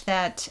such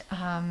that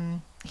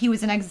he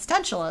was an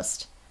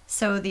existentialist.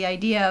 So the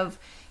idea of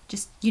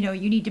just, you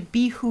need to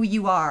be who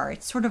you are.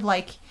 It's sort of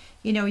like,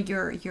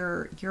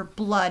 your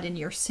blood and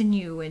your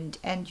sinew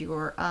and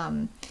your,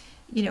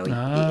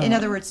 in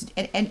other words,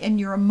 and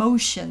your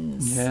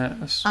emotions.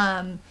 Yes.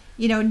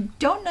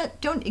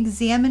 Don't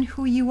examine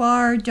who you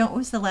are. What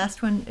was the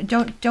last one?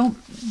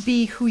 Don't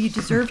be who you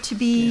deserve to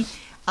be. Yes.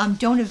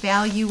 Don't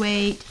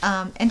evaluate.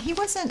 And he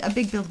wasn't a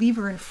big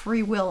believer in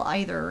free will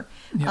either.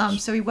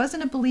 Yes. So he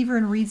wasn't a believer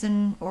in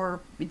reason,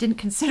 or didn't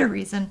consider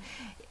reason.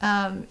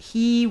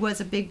 He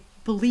was a big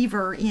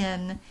believer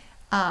in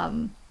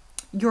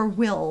your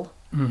will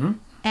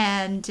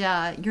and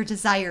your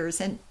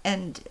desires,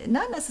 and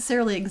not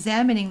necessarily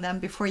examining them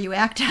before you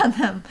act on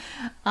them.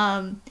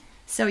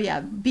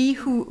 Be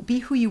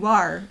who you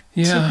are.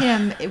 Yeah. To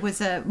him, it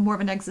was more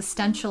of an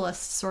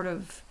existentialist sort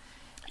of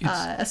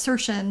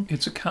assertion.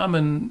 It's a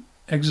common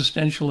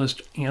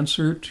existentialist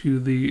answer to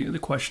the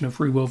question of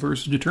free will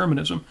versus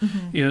determinism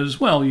is,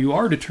 well, you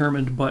are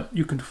determined, but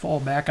you can fall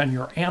back on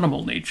your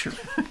animal nature,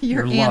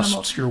 your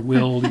lusts, your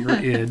will, your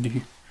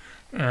id.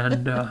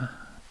 And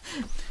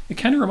it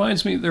kind of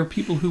reminds me, there are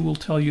people who will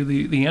tell you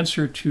the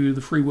answer to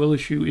the free will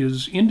issue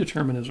is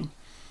indeterminism.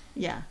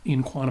 Yeah.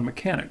 In quantum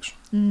mechanics.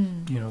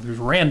 There's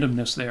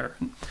randomness there.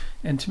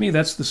 And to me,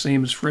 that's the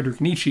same as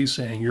Friedrich Nietzsche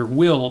saying, your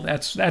will,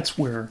 that's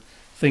where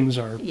things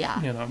are,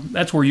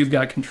 that's where you've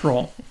got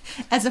control.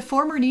 As a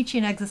former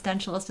Nietzschean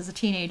existentialist as a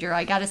teenager,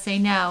 I got to say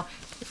now,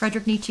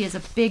 Friedrich Nietzsche is a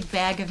big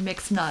bag of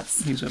mixed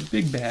nuts. He's a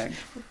big bag.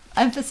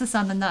 Emphasis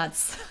on the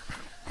nuts.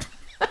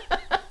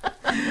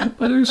 But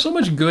there's so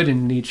much good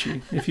in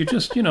Nietzsche. If you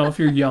just, if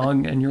you're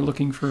young and you're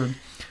looking for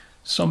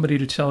somebody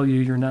to tell you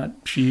you're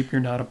not cheap,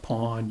 you're not a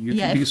pawn, you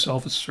can be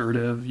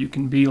self-assertive, you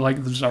can be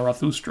like the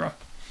Zarathustra.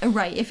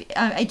 Right. If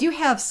I do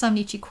have some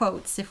Nietzsche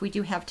quotes if we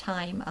do have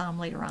time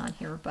later on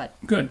here, but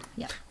good.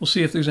 Yeah. We'll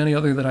see if there's any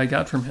other that I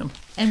got from him.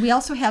 And we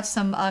also have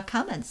some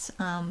comments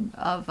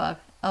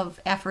of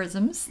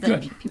aphorisms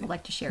that people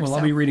like to share. Well,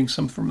 I'll be reading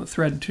some from the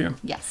thread too.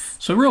 Yes.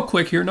 So real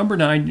quick here, number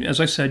 9, as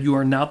I said, you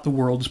are not the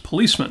world's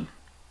policeman.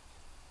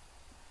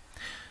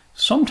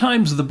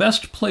 Sometimes the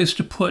best place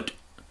to put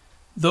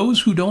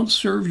those who don't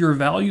serve your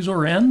values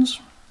or ends,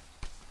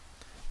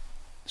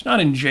 it's not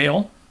in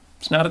jail.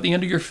 It's not at the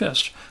end of your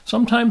fist.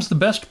 Sometimes the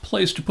best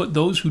place to put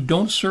those who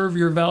don't serve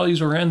your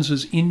values or ends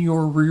is in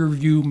your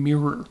rearview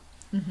mirror.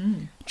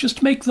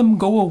 Just make them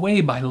go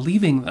away by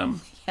leaving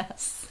them.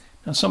 Yes.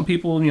 Now, some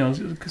people,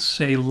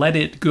 say, let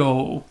it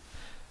go.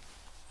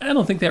 I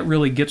don't think that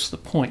really gets the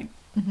point.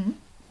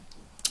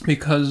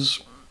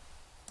 Because,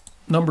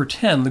 number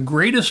 10, the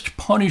greatest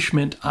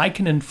punishment I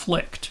can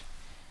inflict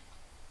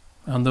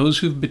on those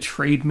who've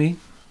betrayed me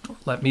or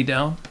let me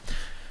down,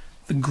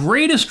 the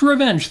greatest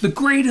revenge, the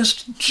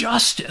greatest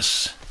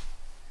justice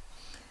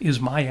is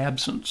my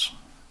absence.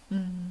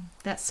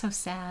 That's so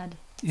sad.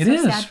 It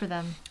is. sad for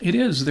them. It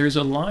is. There's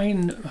a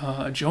line,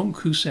 Joan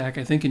Cusack,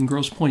 I think in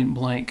Grosse Pointe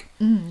Blank.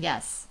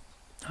 Yes.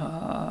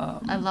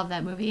 I love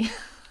that movie.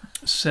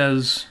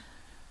 Says,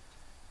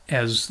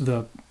 as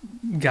the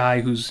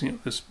guy who's,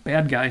 this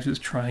bad guy who's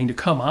trying to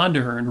come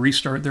onto her and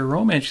restart their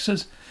romance, she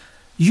says,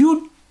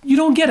 you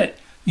don't get it.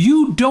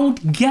 You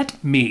don't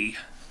get me.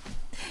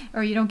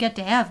 Or you don't get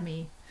to have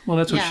me. Well,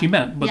 that's what she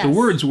meant. But the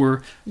words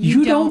were,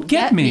 you don't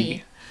get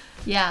me.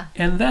 Yeah.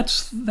 And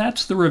that's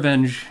the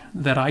revenge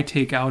that I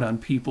take out on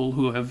people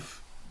who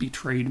have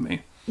betrayed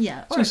me.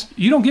 Yeah. Or, just,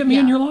 you don't get me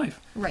in your life.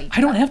 Right.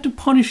 I don't have to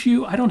punish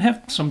you.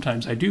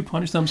 Sometimes I do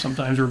punish them.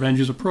 Sometimes revenge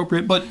is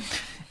appropriate. But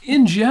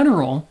in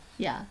general,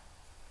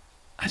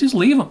 I just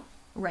leave them.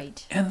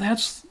 Right. And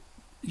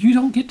you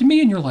don't get to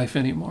me in your life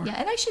anymore. Yeah,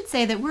 and I should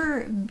say that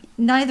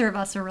neither of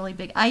us are really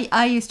big.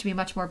 I used to be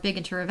much more big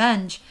into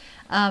revenge,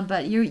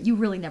 but you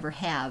really never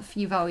have.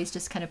 You've always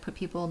just kind of put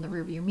people in the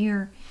rearview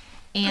mirror,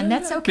 and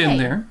that's okay. I've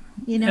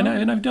been there,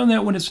 and I've done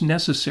that when it's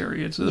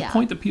necessary. It's the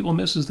point that people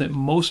miss is that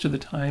most of the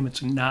time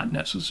it's not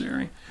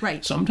necessary.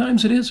 Right.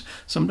 Sometimes it is.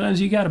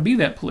 Sometimes you got to be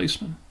that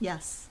policeman.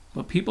 Yes.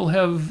 But people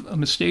have a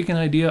mistaken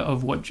idea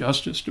of what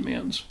justice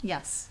demands.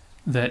 Yes.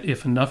 That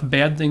if enough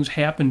bad things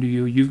happen to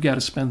you, you've got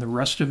to spend the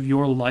rest of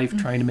your life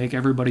trying to make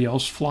everybody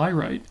else fly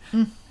right.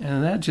 And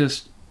that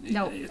just,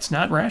 it's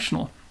not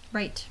rational.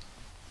 Right.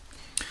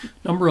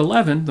 Number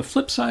 11, the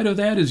flip side of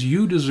that is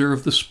you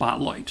deserve the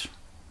spotlight.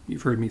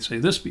 You've heard me say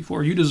this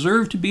before. You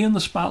deserve to be in the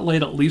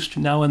spotlight at least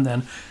now and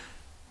then.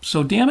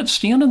 So damn it,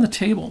 stand on the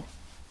table.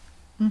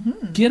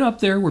 Get up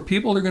there where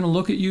people are going to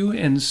look at you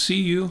and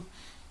see you.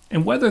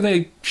 And whether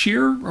they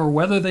cheer or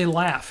whether they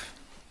laugh,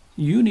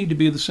 you need to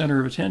be the center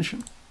of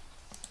attention.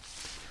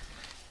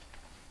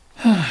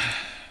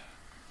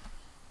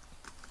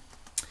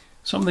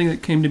 Something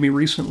that came to me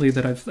recently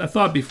that I've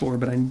thought before,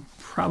 but I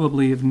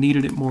probably have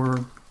needed it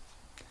more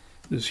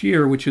this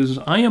year, which is,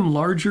 I am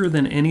larger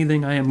than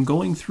anything I am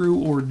going through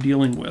or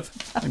dealing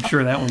with. I'm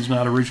sure that one's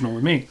not original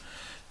to me.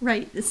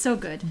 Right, it's so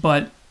good.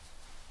 But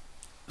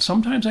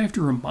sometimes I have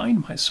to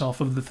remind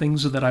myself of the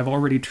things that I've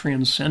already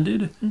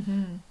transcended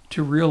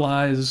to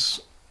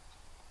realize,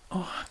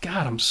 oh,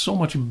 God, I'm so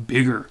much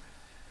bigger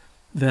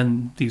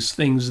than these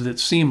things that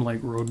seem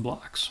like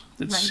roadblocks,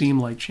 that seem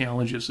like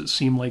challenges, that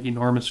seem like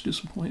enormous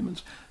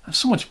disappointments. I'm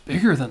so much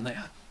bigger than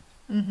that.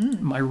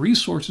 My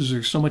resources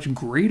are so much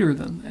greater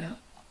than that.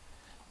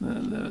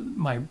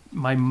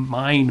 My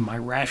mind, my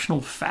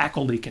rational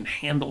faculty can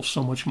handle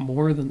so much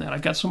more than that.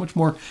 I've got so much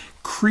more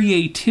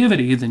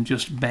creativity than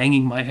just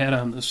banging my head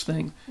on this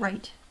thing.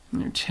 Right.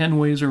 And there are 10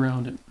 ways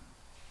around it.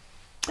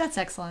 That's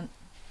excellent.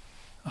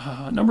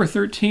 Number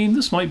 13,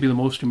 this might be the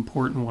most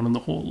important one on the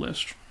whole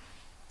list.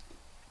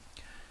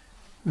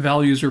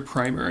 Values are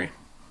primary.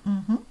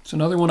 It's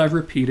another one I've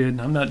repeated,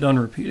 and I'm not done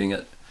repeating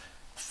it.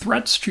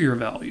 Threats to your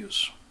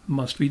values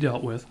must be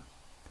dealt with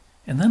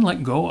and then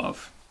let go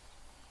of.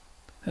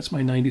 That's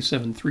my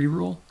 97-3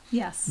 rule.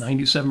 Yes.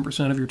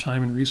 97% of your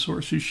time and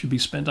resources should be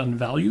spent on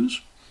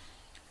values.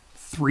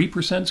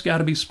 3%'s got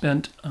to be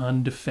spent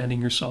on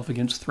defending yourself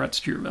against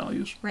threats to your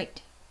values.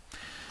 Right.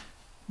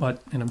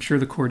 But, and I'm sure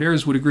the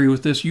Cordairs would agree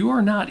with this, you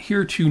are not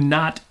here to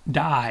not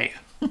die.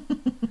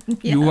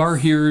 You are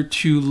here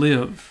to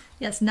live.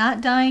 Yes, not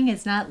dying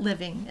is not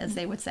living, as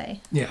they would say.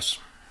 Yes.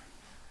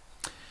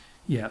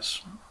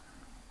 Yes.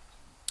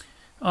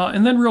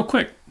 And then real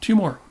quick, 2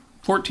 more.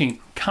 14.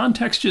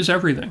 Context is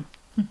everything.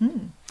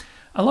 Mm-hmm.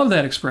 I love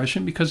that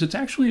expression because it's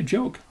actually a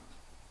joke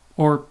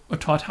or a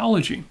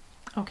tautology.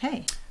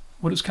 Okay.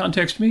 What does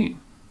context mean?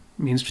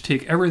 It means to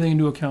take everything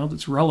into account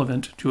that's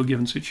relevant to a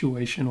given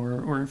situation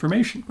or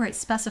information. Right,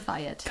 specify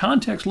it.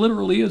 Context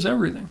literally is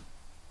everything.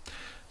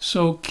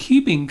 So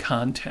keeping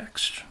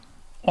context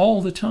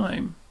all the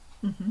time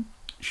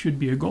should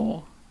be a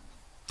goal.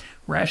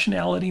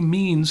 Rationality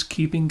means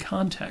keeping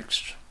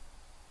context.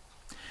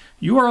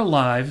 You are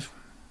alive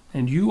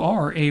and you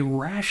are a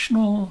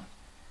rational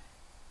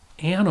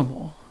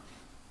animal.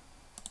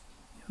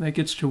 That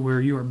gets to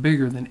where you are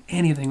bigger than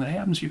anything that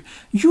happens to you.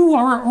 You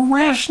are a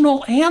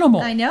rational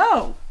animal. I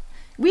know.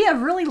 We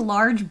have really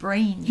large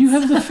brains. You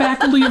have the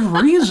faculty of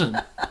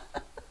reason.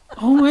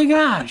 Oh my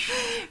gosh.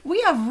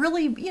 We have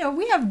really,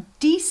 we have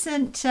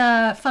decent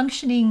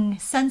functioning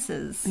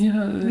senses.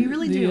 Yeah, we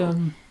really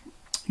do.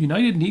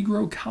 United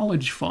Negro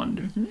College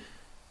Fund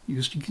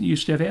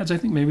used to have ads, I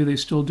think maybe they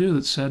still do,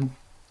 that said,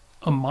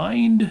 a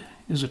mind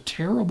is a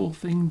terrible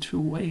thing to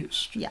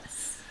waste.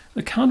 Yes.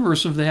 The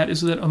converse of that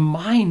is that a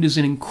mind is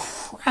an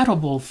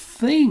incredible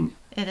thing.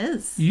 It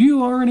is.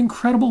 You are an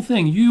incredible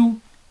thing. You,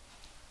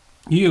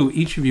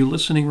 each of you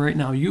listening right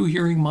now, you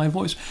hearing my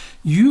voice,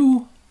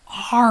 you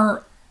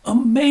are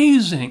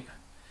amazing.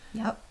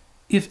 Yep.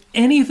 If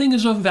anything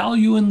is of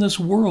value in this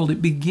world,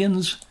 it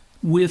begins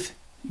with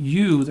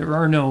you. There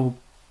are no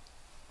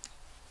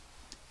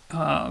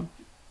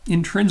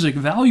intrinsic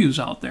values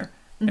out there.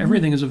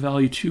 Everything is a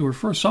value to or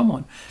for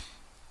someone.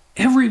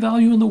 Every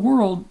value in the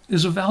world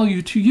is a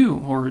value to you,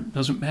 or it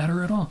doesn't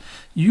matter at all.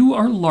 You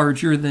are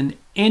larger than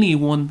any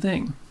one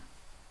thing.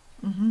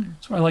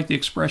 So I like the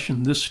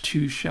expression, this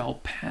too shall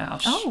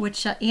pass. Oh,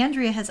 which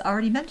Andrea has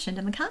already mentioned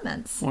in the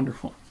comments.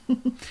 Wonderful.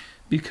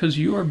 Because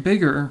you are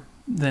bigger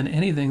than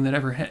anything that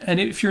ever and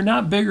if you're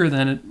not bigger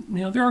than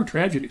it, there are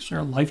tragedies. There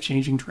are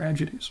life-changing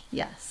tragedies.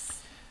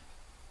 Yes.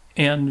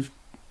 And,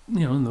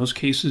 in those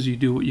cases, you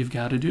do what you've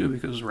got to do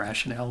because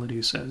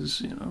rationality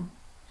says,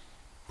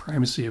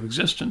 primacy of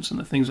existence and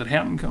the things that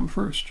happen come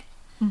first.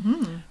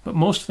 But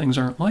most things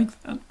aren't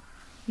like that.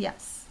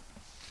 Yes.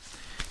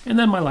 And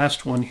then my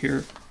last one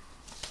here.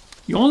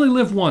 You only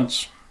live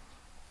once.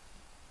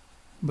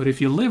 But if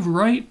you live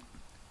right,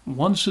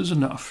 once is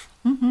enough.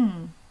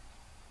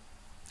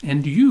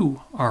 And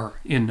you are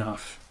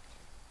enough.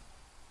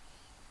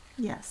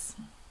 Yes.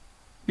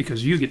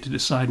 Because you get to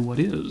decide what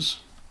is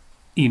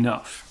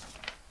enough.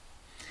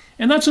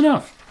 And that's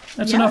enough.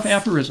 That's enough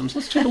aphorisms.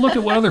 Let's take a look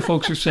at what other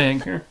folks are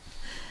saying here.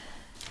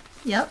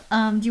 Yep.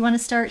 Do you want to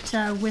start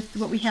with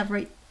what we have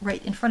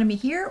right in front of me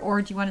here,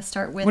 or do you want to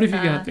start with... What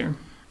have you got there?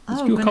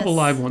 Let's do a couple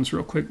live ones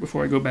real quick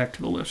before I go back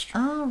to the list.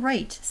 All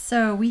right.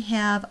 So we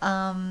have...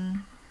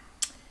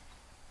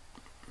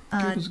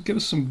 give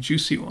us some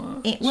juicy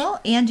ones.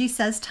 Well, Angie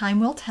says time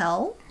will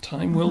tell.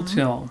 Time will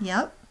tell.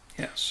 Yep.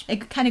 Yes.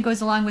 It kind of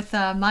goes along with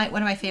one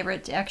of my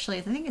favorite, actually,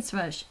 I think it's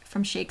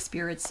from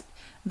Shakespeare. It's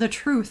the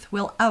truth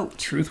will out.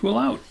 Truth will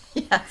out.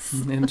 Yes.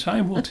 And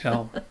time will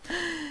tell.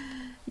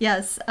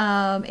 Yes.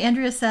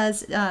 Andrea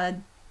says,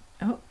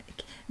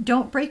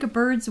 don't break a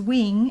bird's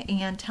wing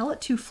and tell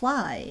it to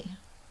fly.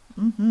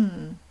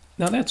 Now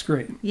that's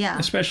great. Yeah.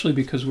 Especially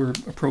because we're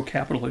a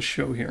pro-capitalist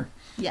show here.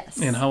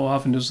 Yes. And how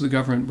often does the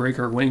government break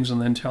our wings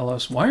and then tell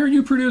us, why aren't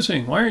you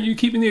producing? Why aren't you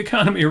keeping the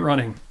economy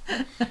running?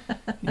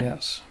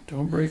 Yes.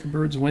 Don't break a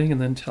bird's wing and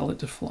then tell it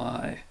to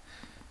fly.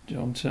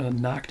 Don't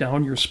knock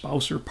down your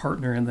spouse or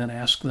partner and then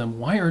ask them,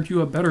 why aren't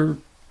you a better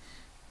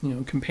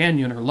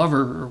companion or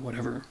lover or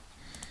whatever?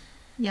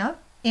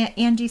 Yep.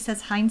 Angie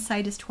says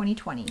hindsight is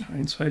 20/20.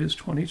 Hindsight is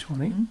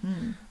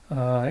 20/20.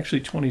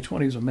 Actually,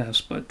 2020 is a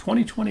mess, but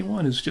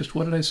 2021 is just,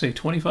 what did I say,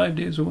 25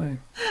 days away.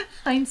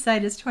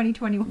 Hindsight is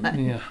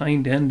 20/21. Yeah,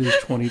 hind end is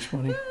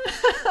 2020.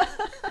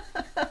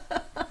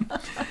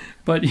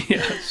 But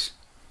yes.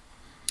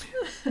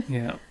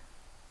 Yeah.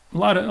 A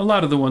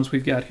lot of the ones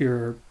we've got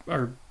here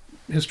are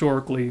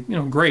historically,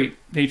 great.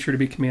 Nature to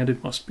be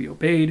commanded must be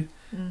obeyed.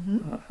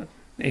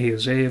 A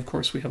is A. Of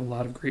course, we have a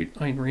lot of great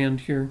Ayn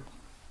Rand here.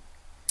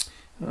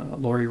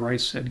 Laurie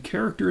Rice said,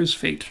 "Character is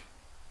fate."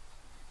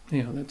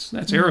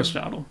 That's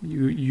Aristotle.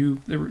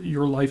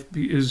 Your life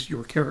is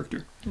your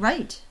character.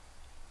 Right.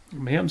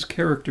 Man's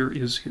character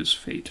is his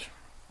fate.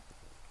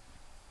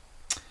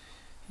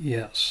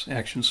 Yes,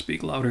 actions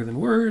speak louder than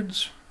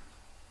words.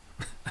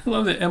 I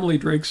love that Emily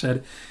Drake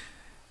said,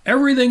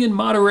 "Everything in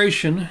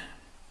moderation,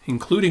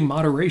 including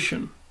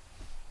moderation."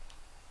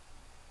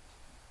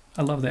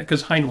 I love that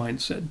because Heinlein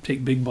said,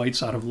 "Take big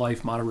bites out of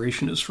life.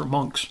 Moderation is for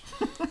monks."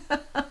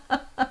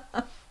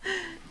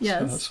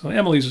 Yes. So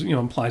Emily's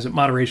implies that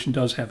moderation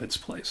does have its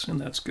place,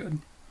 and that's good.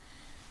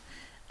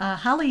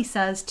 Holly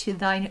says, "To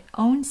thine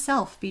own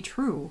self be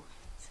true."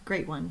 It's a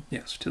great one.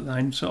 Yes, to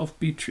thine self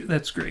be true.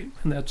 That's great,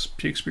 and that's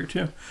Shakespeare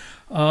too.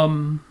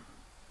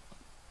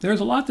 There's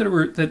a lot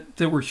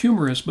that were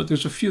humorous, but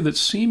there's a few that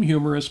seem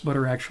humorous but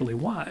are actually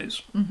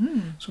wise.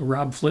 So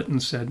Rob Flitton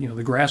said,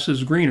 the grass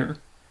is greener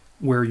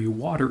where you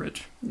water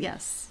it.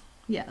 Yes.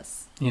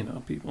 Yes.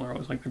 People are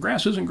always like, the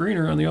grass isn't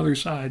greener on the other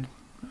side.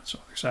 That's the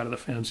other side of the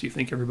fence. You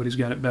think everybody's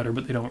got it better,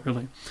 but they don't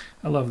really.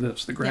 I love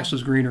this. The grass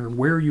is greener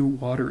where you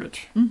water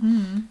it.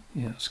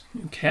 Yes.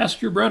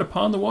 Cast your bread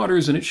upon the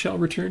waters, and it shall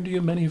return to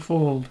you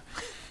manyfold.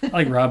 I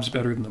like Rob's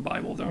better than the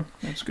Bible, though.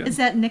 That's good. Is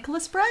that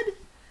Nicholas bread?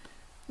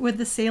 Would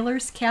the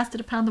sailors cast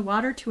it upon the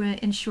water to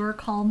ensure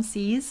calm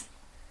seas?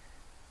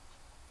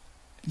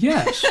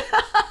 Yes.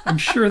 I'm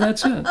sure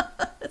that's it.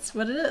 That's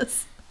what it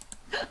is.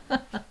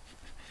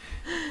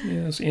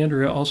 Yes.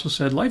 Andrea also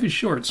said, life is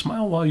short.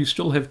 Smile while you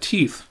still have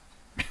teeth.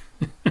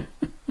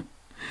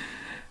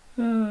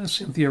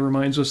 Cynthia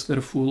reminds us that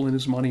a fool and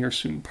his money are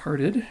soon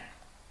parted.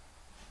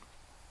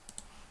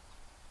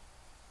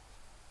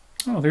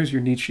 Oh, there's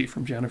your Nietzsche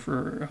from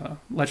Jennifer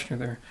Lechner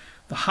there.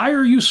 The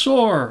higher you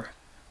soar,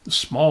 the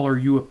smaller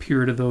you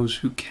appear to those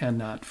who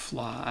cannot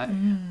fly.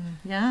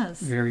 Yes.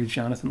 Very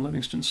Jonathan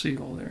Livingston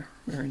Seagull there.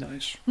 Very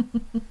nice.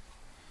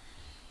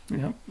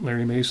 Yep.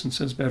 Larry Mason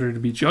says, better to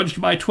be judged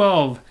by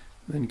 12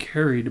 than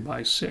carried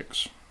by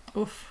 6.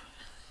 Oof.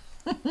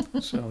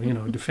 So,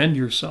 defend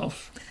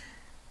yourself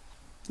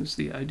is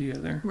the idea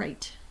there.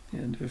 Right.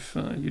 And if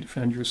you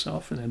defend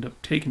yourself and end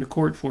up taken to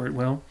court for it,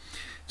 well,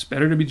 it's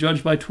better to be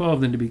judged by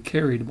 12 than to be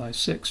carried by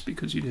 6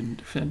 because you didn't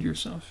defend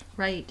yourself.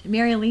 Right.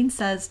 Mary Aline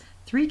says,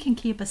 3 can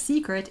keep a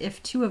secret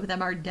if 2 of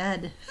them are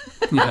dead.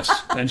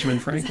 Yes, Benjamin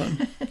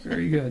Franklin.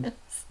 Very good.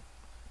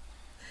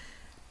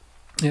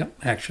 Yep,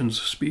 actions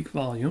speak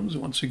volumes.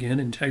 Once again,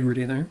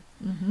 integrity there.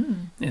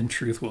 And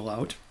truth will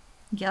out.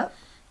 Yep.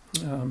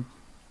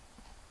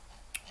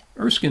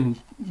 Erskine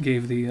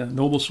gave the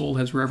noble soul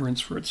has reverence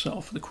for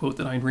itself, the quote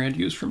that Ayn Rand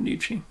used from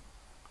Nietzsche.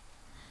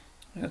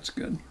 That's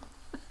good.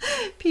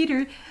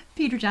 Peter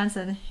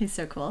Johnson, he's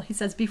so cool. He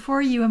says, before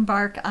you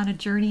embark on a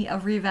journey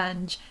of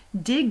revenge,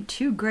 dig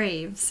 2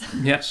 graves.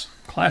 Yes,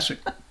 classic.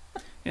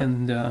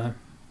 And,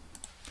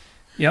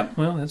 yep,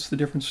 well, that's the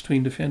difference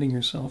between defending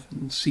yourself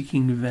and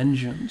seeking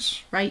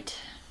vengeance. Right.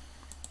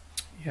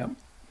 Yep.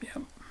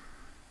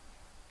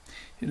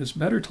 It is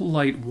better to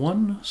light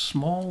one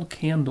small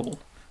candle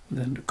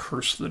than to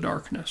curse the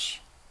darkness.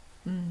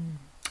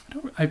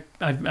 I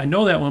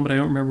know that one, but I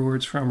don't remember where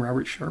it's from.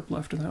 Robert Sharp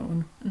left that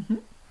one.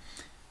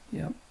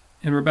 Yep.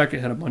 And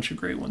Rebecca had a bunch of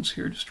great ones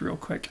here, just real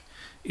quick.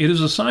 It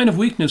is a sign of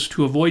weakness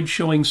to avoid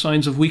showing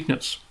signs of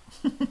weakness.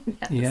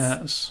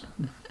 Yes.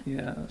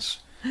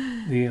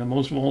 The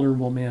most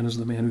vulnerable man is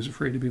the man who's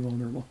afraid to be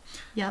vulnerable.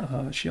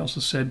 Yep. She also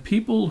said,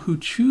 people will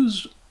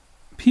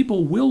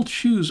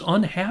choose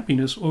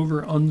unhappiness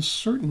over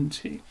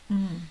uncertainty.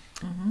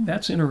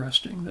 That's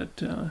interesting.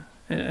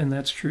 And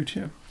that's true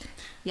too.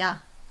 Yeah.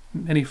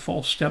 Many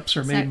false steps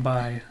are made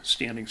by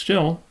standing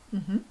still.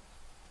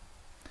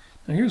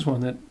 Now here's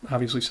one that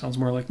obviously sounds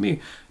more like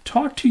me.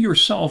 Talk to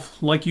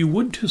yourself like you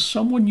would to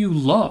someone you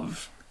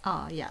love.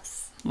 Ah,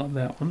 yes. Love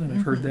that one, and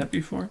I've heard that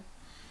before.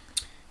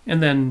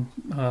 And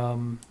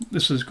then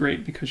this is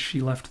great because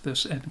she left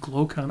this at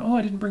GlowCon. Oh,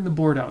 I didn't bring the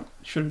board out.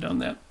 Should have done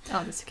that.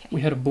 Oh, that's okay.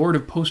 We had a board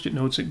of Post-it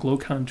notes at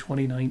GlowCon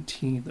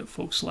 2019 that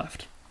folks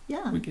left.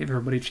 Yeah. We gave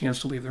everybody a chance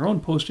to leave their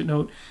own Post-it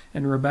note,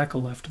 and Rebecca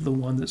left the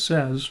one that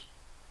says,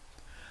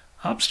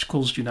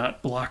 obstacles do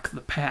not block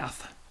the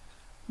path.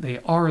 They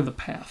are the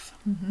path.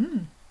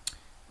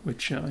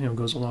 Which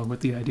goes along with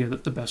the idea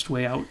that the best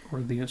way out,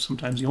 or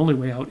sometimes the only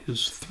way out,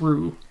 is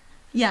through.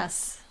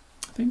 Yes.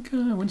 I think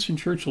Winston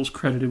Churchill's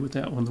credited with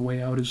that one, the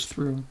way out is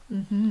through.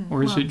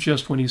 Or is it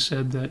just when he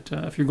said that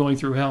if you're going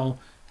through hell,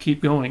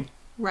 keep going?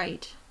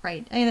 Right.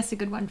 I think that's a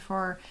good one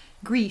for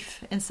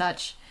grief and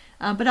such.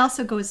 But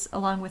also goes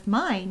along with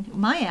my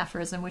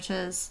aphorism, which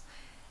is,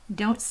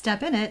 don't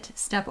step in it,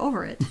 step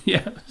over it.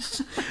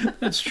 Yes,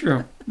 that's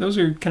true. Those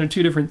are kind of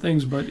 2 different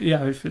things, but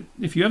yeah,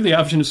 if you have the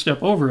option to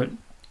step over it,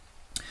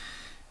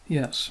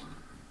 yes.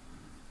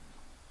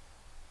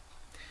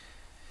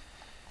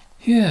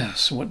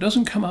 Yes, what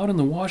doesn't come out in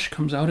the wash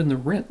comes out in the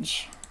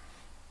rinse.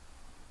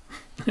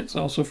 It's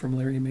also from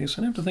Larry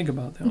Mason. I have to think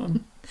about that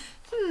one.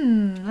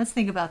 Let's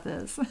think about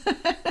this.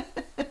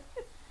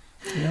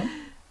 Yep.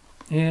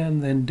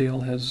 And then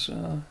Dale has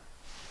a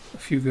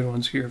few good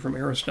ones here from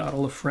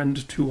Aristotle. A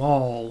friend to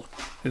all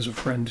is a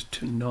friend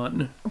to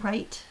none.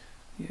 Right.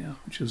 Yeah,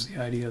 which is the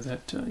idea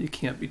that you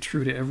can't be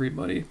true to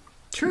everybody.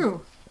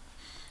 True.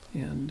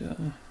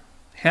 And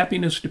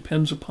happiness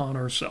depends upon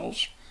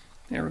ourselves,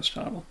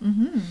 Aristotle.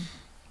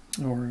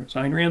 Or as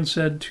Ayn Rand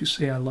said, to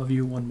say I love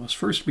you, one must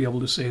first be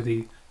able to say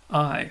the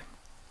I.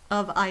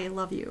 Of I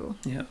love you.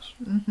 Yes.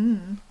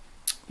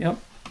 Yep.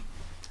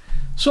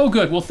 So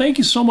good. Well, thank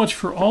you so much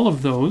for all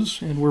of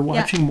those, and we're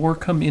watching more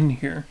come in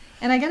here.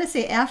 And I got to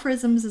say,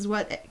 aphorisms is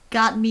what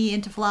got me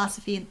into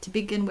philosophy to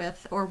begin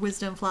with, or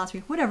wisdom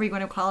philosophy, whatever you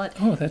want to call it.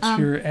 Oh, that's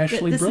your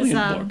Ashley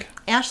Brilliant book.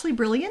 Ashley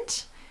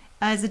Brilliant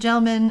is a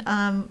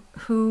gentleman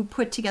who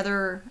put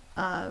together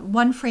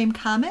one-frame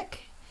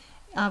comic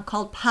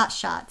called Pot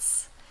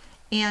Shots.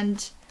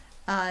 And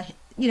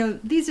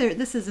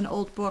this is an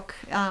old book,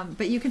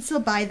 but you can still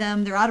buy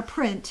them. They're out of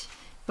print,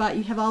 but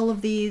you have all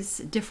of these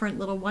different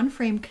little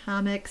one-frame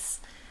comics.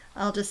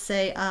 I'll just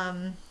say,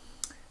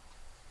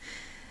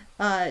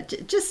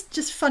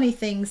 just funny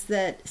things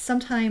that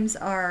sometimes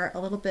are a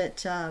little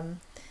bit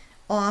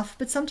off,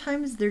 but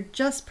sometimes they're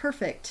just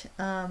perfect.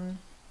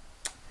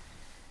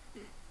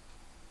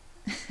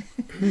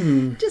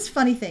 Just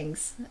funny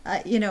things,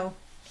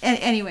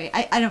 Anyway,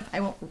 I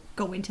won't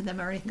go into them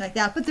or anything like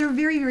that, but they're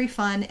very, very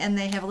fun, and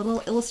they have a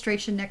little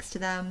illustration next to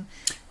them.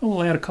 Well,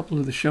 we'll add a couple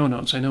of the show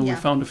notes. I know we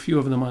found a few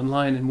of them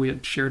online, and we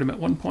had shared them at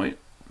one point.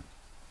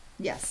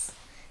 Yes.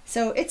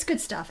 So it's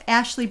good stuff.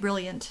 Ashley,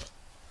 brilliant.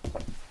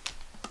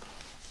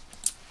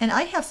 And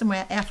I have some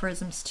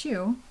aphorisms,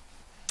 too.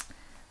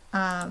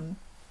 Let's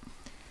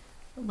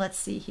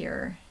see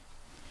here.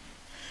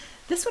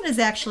 This one is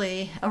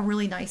actually a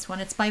really nice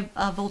one. It's by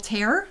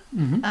Voltaire,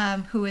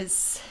 who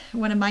is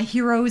one of my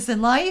heroes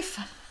in life.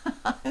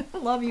 I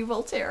love you,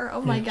 Voltaire.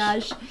 Oh, my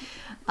gosh.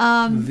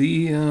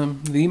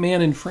 The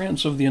man in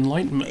France of the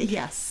Enlightenment.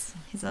 Yes.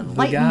 He's an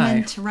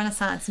Enlightenment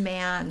Renaissance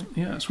man.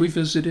 Yes, we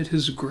visited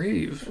his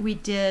grave. We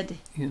did.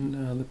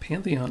 In the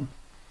Pantheon.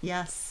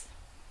 Yes.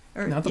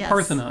 Not the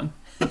Parthenon,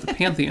 but the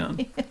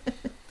Pantheon.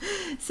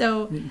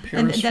 So, in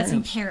Paris, that's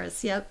in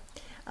Paris, yep.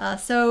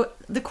 So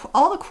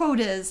all the quote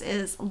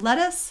is let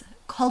us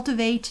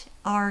cultivate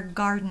our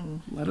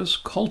garden. Let us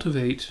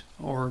cultivate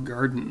our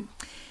garden.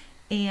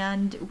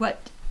 And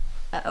what,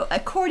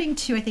 according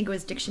to, I think it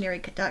was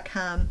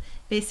dictionary.com,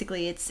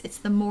 basically it's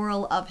the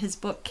moral of his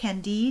book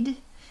Candide.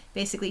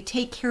 Basically,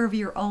 take care of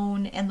your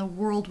own, and the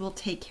world will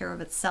take care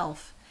of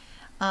itself.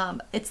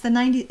 It's the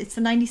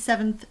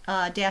 97th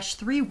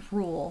 -3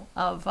 rule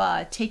of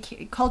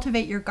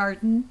cultivate your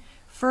garden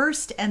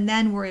first, and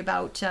then worry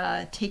about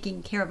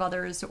taking care of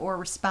others or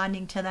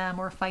responding to them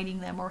or fighting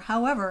them or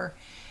however.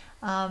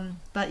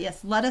 But yes,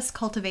 let us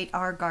cultivate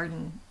our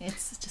garden.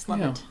 It's just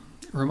love it.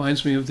 It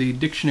reminds me of the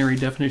dictionary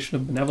definition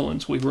of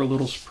benevolence. We were a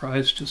little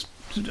surprised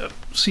to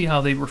see how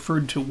they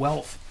referred to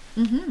wealth.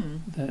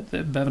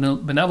 That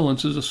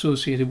benevolence is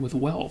associated with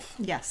wealth.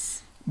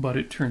 Yes. But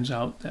it turns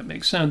out that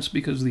makes sense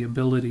because the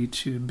ability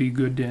to be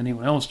good to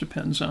anyone else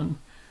depends on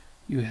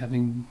you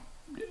having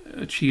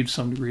achieved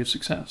some degree of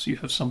success. You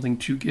have something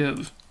to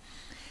give.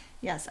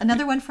 Yes.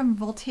 Another one from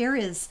Voltaire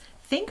is,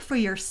 think for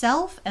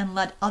yourself and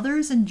let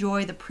others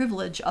enjoy the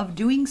privilege of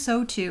doing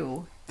so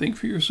too. Think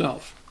for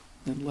yourself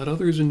and let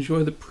others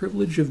enjoy the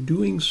privilege of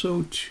doing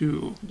so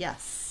too.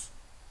 Yes.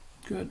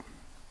 Good.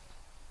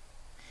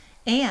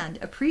 And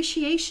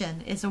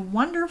appreciation is a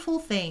wonderful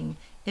thing.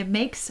 It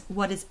makes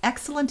what is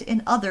excellent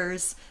in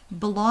others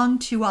belong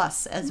to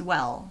us as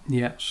well.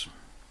 Yes.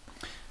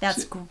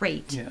 That's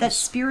great. Yes. That's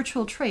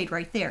spiritual trade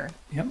right there.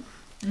 Yep.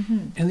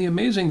 And the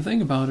amazing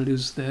thing about it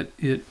is that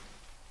it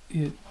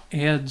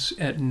adds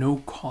at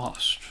no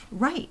cost.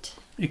 Right.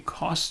 It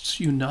costs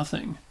you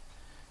nothing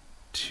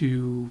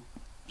to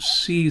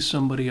see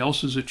somebody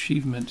else's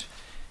achievement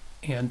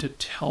and to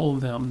tell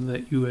them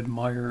that you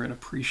admire and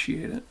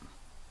appreciate it.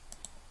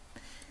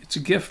 It's a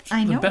gift,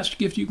 I know. The best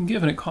gift you can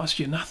give, and it costs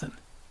you nothing.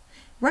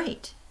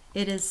 Right.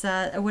 It is,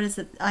 what is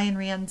it? Ayn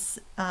Rand's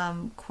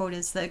quote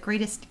is, the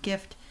greatest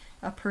gift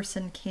a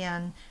person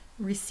can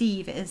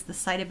receive is the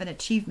sight of an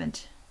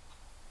achievement.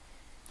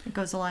 It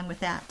goes along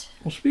with that.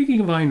 Well, speaking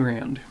of Ayn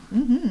Rand,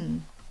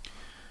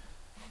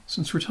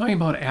 since we're talking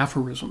about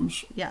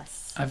aphorisms,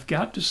 yes, I've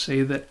got to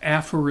say that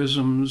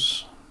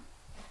aphorisms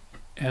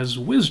as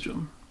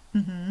wisdom,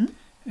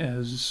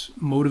 as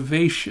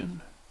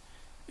motivation,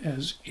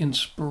 as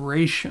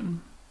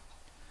inspiration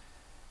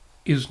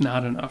is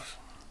not enough.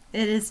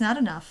 It is not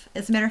enough.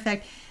 As a matter of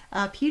fact,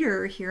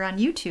 Peter here on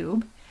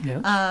YouTube,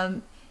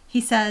 Yes.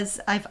 he says,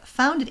 I've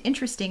found it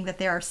interesting that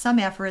there are some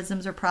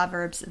aphorisms or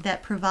proverbs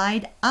that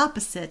provide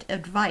opposite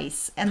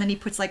advice. And then he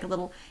puts like a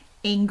little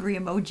angry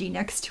emoji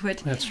next to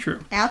it. That's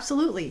true.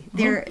 Absolutely.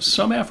 Well,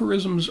 some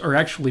aphorisms are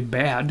actually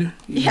bad,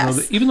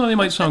 Yes. even though they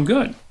might sound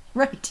good.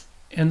 Right.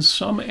 And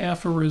some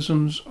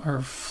aphorisms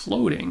are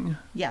floating.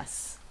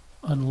 Yes.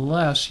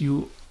 Unless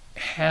you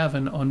have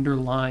an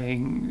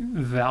underlying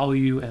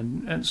value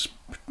and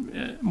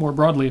more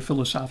broadly a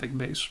philosophic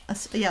base.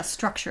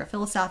 Structure, a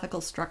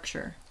philosophical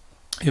structure.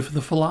 If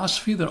the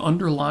philosophy that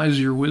underlies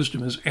your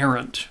wisdom is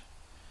errant,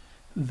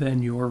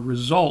 then your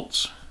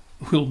results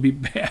will be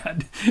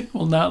bad. It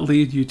will not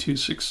lead you to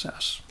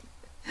success.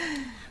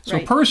 So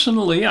Right.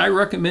 personally, I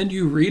recommend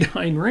you read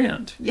Ayn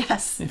Rand.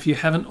 Yes. If you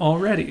haven't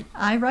already.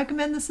 I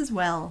recommend this as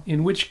well.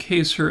 In which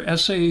case her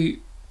essay,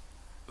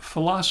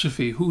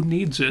 Philosophy, Who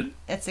Needs It?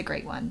 It's a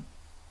great one.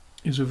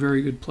 Is a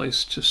very good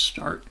place to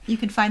start. You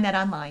can find that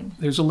online.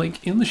 There's a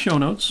link in the show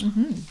notes,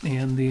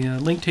 and the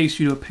link takes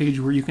you to a page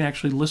where you can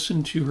actually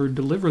listen to her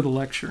deliver the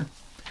lecture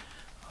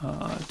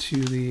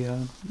to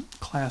the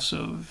class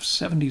of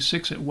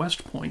 76 at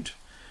West Point,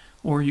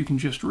 or you can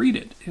just read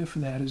it if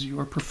that is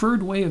your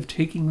preferred way of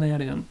taking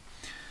that in.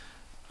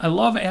 I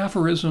love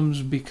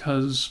aphorisms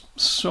because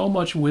so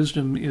much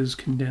wisdom is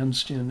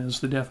condensed in, as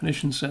the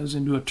definition says,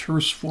 into a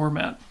terse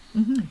format.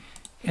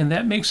 And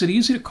that makes it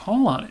easy to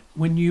call on it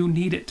when you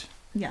need it.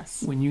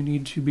 Yes. when you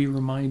need to be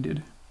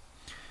reminded.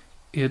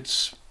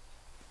 It's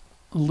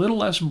a little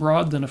less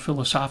broad than a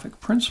philosophic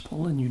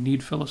principle, and you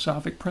need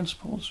philosophic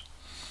principles,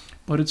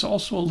 but it's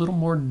also a little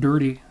more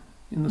dirty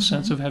in the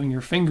sense of having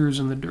your fingers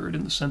in the dirt,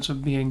 in the sense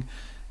of being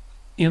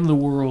in the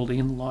world,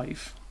 in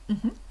life.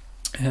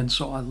 And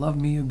so I love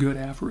me a good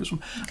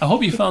aphorism. I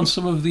hope you found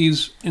some of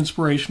these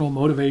inspirational,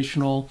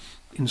 motivational,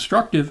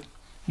 instructive,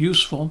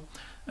 useful.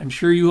 I'm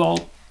sure you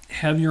all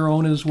have your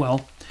own as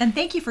well. And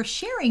thank you for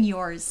sharing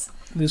yours.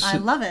 I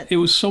love it. It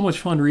was so much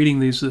fun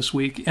reading these this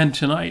week and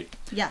tonight.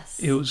 Yes.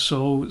 It was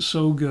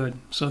so good.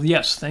 So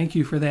yes, thank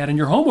you for that. And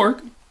your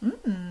homework.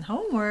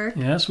 Homework.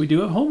 Yes, we do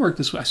have homework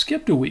this week. I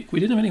skipped a week. We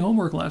didn't have any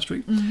homework last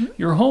week.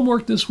 Your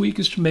homework this week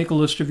is to make a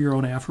list of your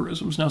own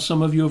aphorisms. Now,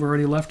 some of you have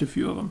already left a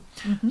few of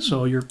them,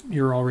 so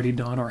you're already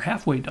done or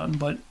halfway done.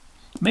 But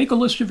make a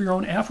list of your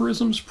own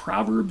aphorisms,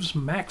 proverbs,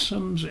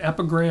 maxims,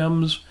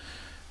 epigrams.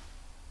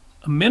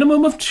 A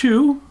minimum of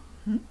 2.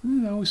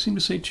 I always seem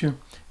to say 2.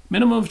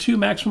 Minimum of 2,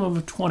 maximum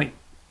of 20.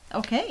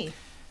 Okay.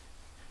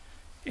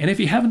 And if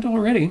you haven't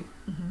already,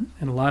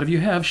 and a lot of you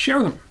have,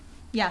 share them.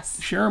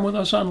 Yes. Share them with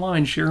us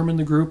online. Share them in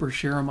the group or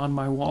share them on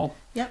my wall.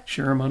 Yep.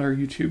 Share them on our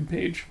YouTube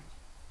page.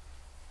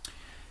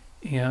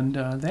 And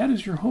that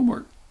is your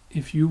homework.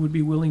 If you would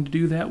be willing to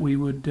do that, we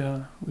would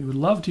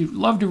love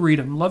to read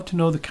them. Love to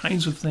know the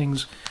kinds of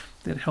things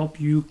that help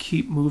you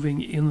keep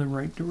moving in the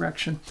right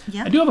direction.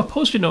 Yep. I do have a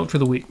post-it note for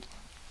the week.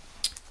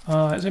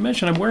 As I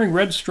mentioned, I'm wearing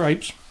red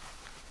stripes,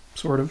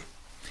 sort of,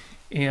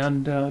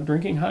 and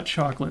drinking hot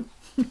chocolate.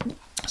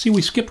 See,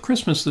 we skipped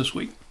Christmas this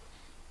week.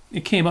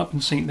 It came up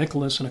in St.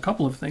 Nicholas and a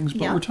couple of things,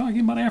 but we're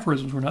talking about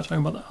aphorisms. We're not talking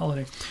about the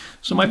holiday.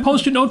 So my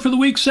post-it note for the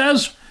week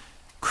says,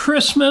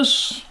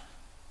 Christmas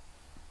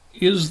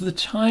is the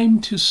time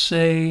to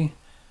say,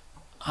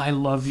 I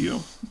love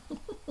you.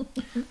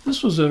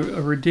 This was a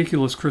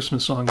ridiculous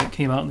Christmas song that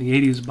came out in the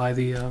 80s by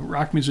the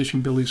rock musician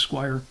Billy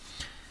Squier.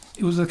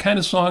 It was the kind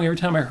of song, every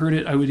time I heard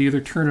it, I would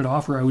either turn it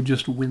off or I would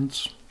just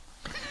wince.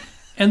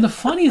 And the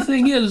funny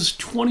thing is,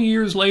 20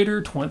 years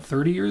later,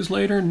 30 years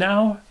later,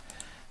 now,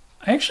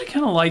 I actually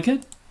kind of like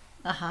it.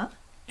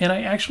 And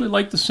I actually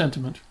like the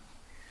sentiment.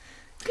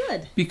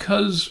 Good.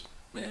 Because,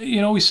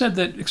 we said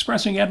that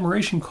expressing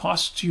admiration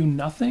costs you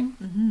nothing.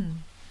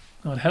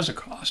 Well, it has a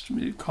cost.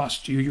 It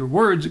costs you your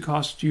words. It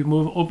costs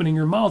you opening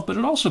your mouth. But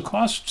it also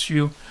costs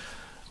you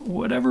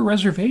whatever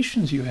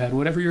reservations you had,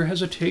 whatever your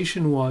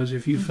hesitation was,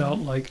 if you felt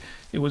like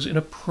it was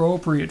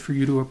inappropriate for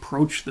you to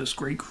approach this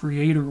great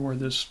creator or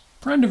this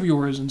friend of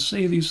yours and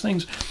say these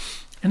things.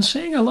 And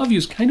saying I love you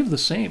is kind of the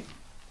same.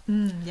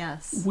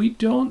 Yes. We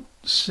don't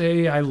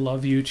say I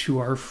love you to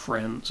our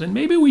friends, and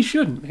maybe we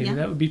shouldn't. Maybe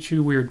that would be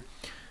too weird.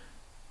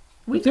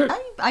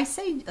 I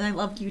say I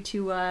love you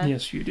to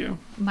yes, you do.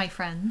 My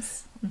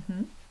friends.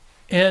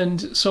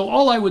 And so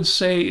all I would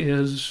say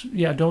is,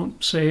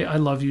 don't say I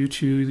love you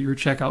to your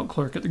checkout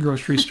clerk at the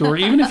grocery store,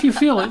 even if you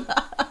feel it.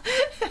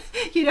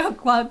 You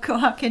don't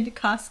walk into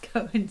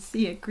Costco and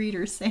see a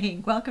greeter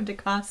saying, welcome to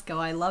Costco,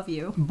 I love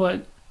you.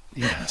 But,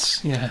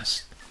 yes,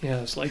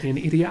 like in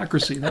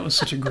Idiocracy. That was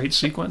such a great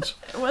sequence.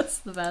 What's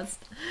the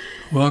best?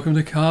 Welcome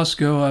to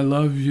Costco, I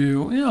love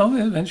you.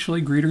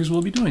 Eventually greeters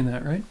will be doing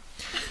that, right?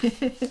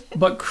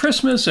 But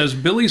Christmas, as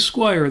Billy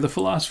Squier, the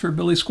philosopher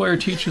Billy Squier,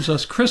 teaches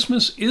us,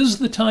 Christmas is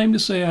the time to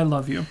say I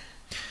love you.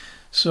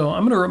 So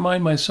I'm going to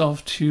remind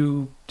myself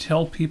to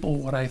tell people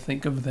what I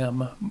think of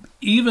them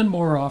even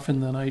more often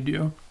than I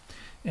do.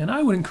 And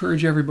I would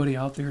encourage everybody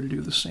out there to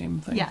do the same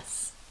thing.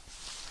 Yes.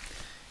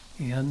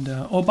 And,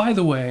 oh, by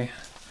the way,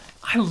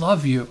 I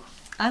love you.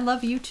 I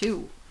love you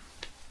too.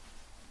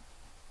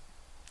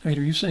 Wait,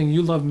 are you saying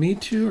you love me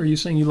too, or are you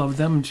saying you love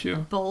them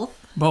too?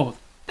 Both.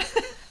 Both.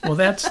 Well,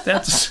 that's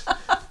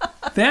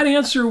that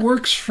answer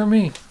works for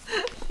me.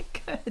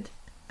 Good.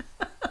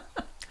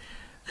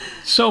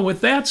 So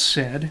with that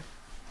said,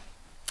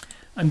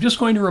 I'm just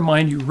going to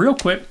remind you real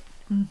quick,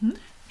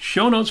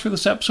 show notes for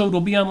this episode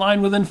will be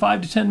online within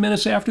 5 to 10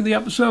 minutes after the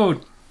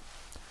episode.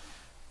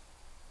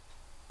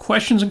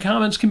 Questions and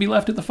comments can be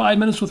left at the 5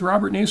 Minutes with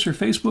Robert Nasir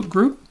Facebook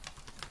group.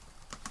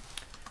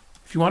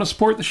 If you want to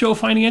support the show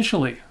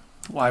financially,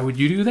 why would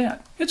you do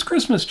that? It's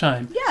Christmas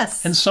time.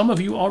 Yes. And some of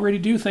you already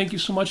do. Thank you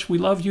so much. We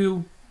love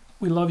you.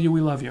 We love you.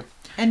 We love you.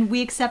 And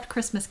we accept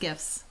Christmas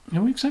gifts.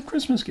 And we accept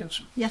Christmas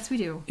gifts. Yes, we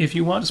do. If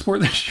you want to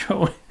support the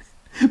show,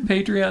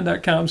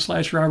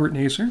 patreon.com/Robert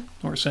Nasir,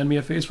 or send me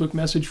a Facebook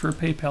message for a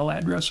PayPal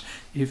address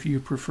if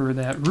you prefer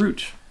that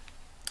route.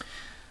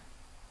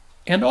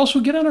 And also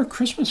get on our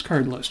Christmas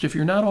card list if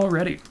you're not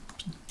already.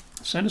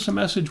 Send us a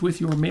message with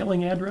your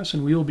mailing address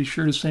and we will be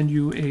sure to send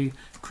you a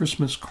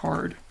Christmas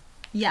card.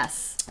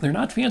 Yes. They're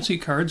not fancy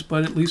cards,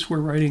 but at least we're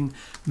writing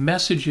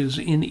messages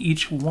in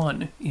each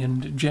one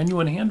in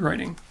genuine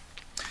handwriting.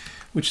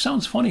 Which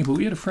sounds funny, but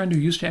we had a friend who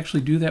used to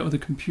actually do that with a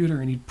computer,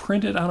 and he'd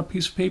print it on a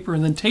piece of paper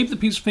and then tape the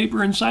piece of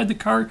paper inside the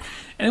card.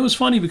 And it was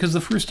funny because the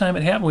first time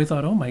it happened, we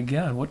thought, oh my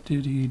God, what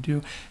did he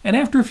do? And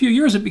after a few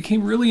years, it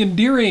became really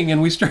endearing,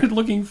 and we started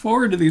looking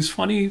forward to these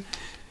funny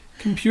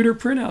computer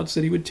printouts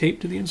that he would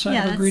tape to the inside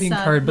Yeah, of a greeting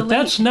that's, card. the But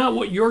that's not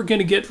what you're going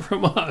to get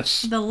from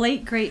us. The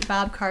late, great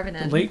Bob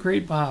Carbonet. The late,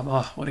 great Bob.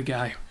 Oh, what a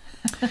guy.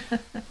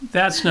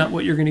 That's not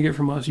what you're going to get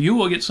from us. You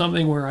will get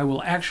something where I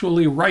will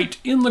actually write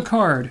in the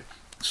card.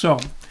 So,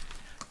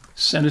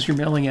 send us your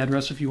mailing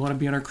address if you want to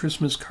be on our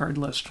Christmas card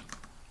list.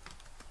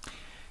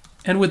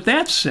 And with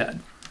that said,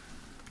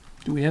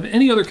 do we have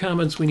any other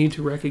comments we need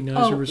to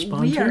recognize or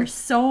respond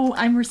to?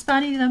 I'm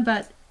responding to them,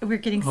 but we're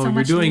getting so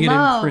much you're doing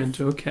love. it in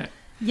print. Okay.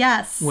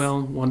 Yes.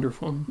 Well,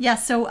 wonderful.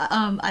 Yes, so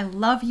I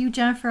love you,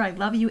 Jennifer. I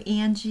love you,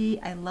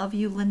 Angie. I love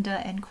you,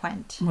 Linda and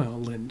Quent. Well,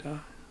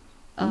 Linda.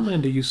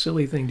 Linda, you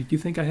silly thing. Did you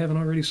think I haven't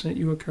already sent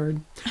you a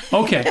card?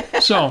 Okay,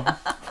 so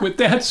with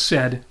that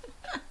said,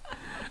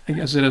 I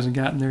guess it hasn't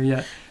gotten there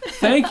yet.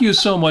 Thank you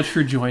so much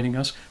for joining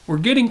us. We're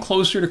getting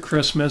closer to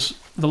Christmas.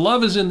 The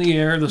love is in the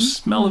air. The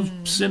smell of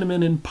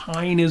cinnamon and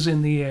pine is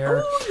in the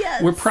air. Oh,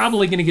 yes. We're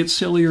probably going to get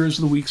sillier as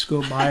the weeks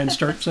go by and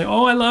start saying,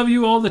 oh, I love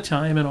you all the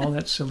time and all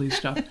that silly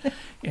stuff.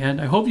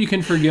 And I hope you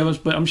can forgive us,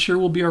 but I'm sure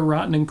we'll be our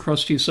rotten and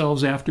crusty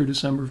selves after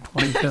December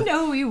 25th.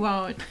 No, we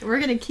won't. We're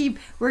gonna keep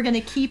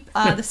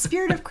the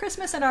spirit of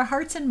Christmas in our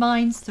hearts and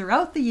minds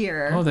throughout the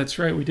year. Oh, that's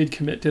right. We did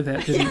commit to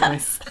that, didn't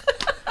Yes.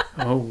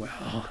 we? Oh,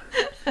 well.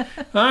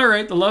 All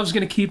right. The love's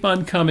going to keep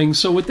on coming.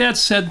 So with that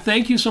said,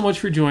 thank you so much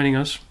for joining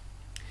us.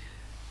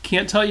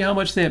 Can't tell you how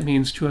much that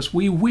means to us.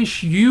 We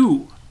wish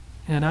you,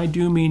 and I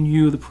do mean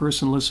you, the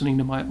person listening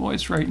to my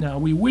voice right now,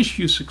 we wish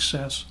you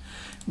success.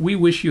 We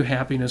wish you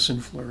happiness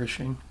and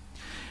flourishing.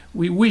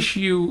 We wish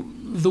you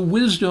the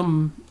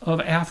wisdom of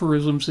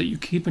aphorisms that you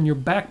keep in your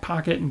back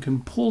pocket and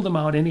can pull them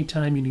out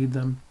anytime you need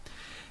them.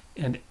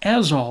 And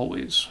as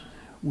always,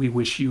 we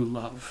wish you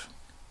love.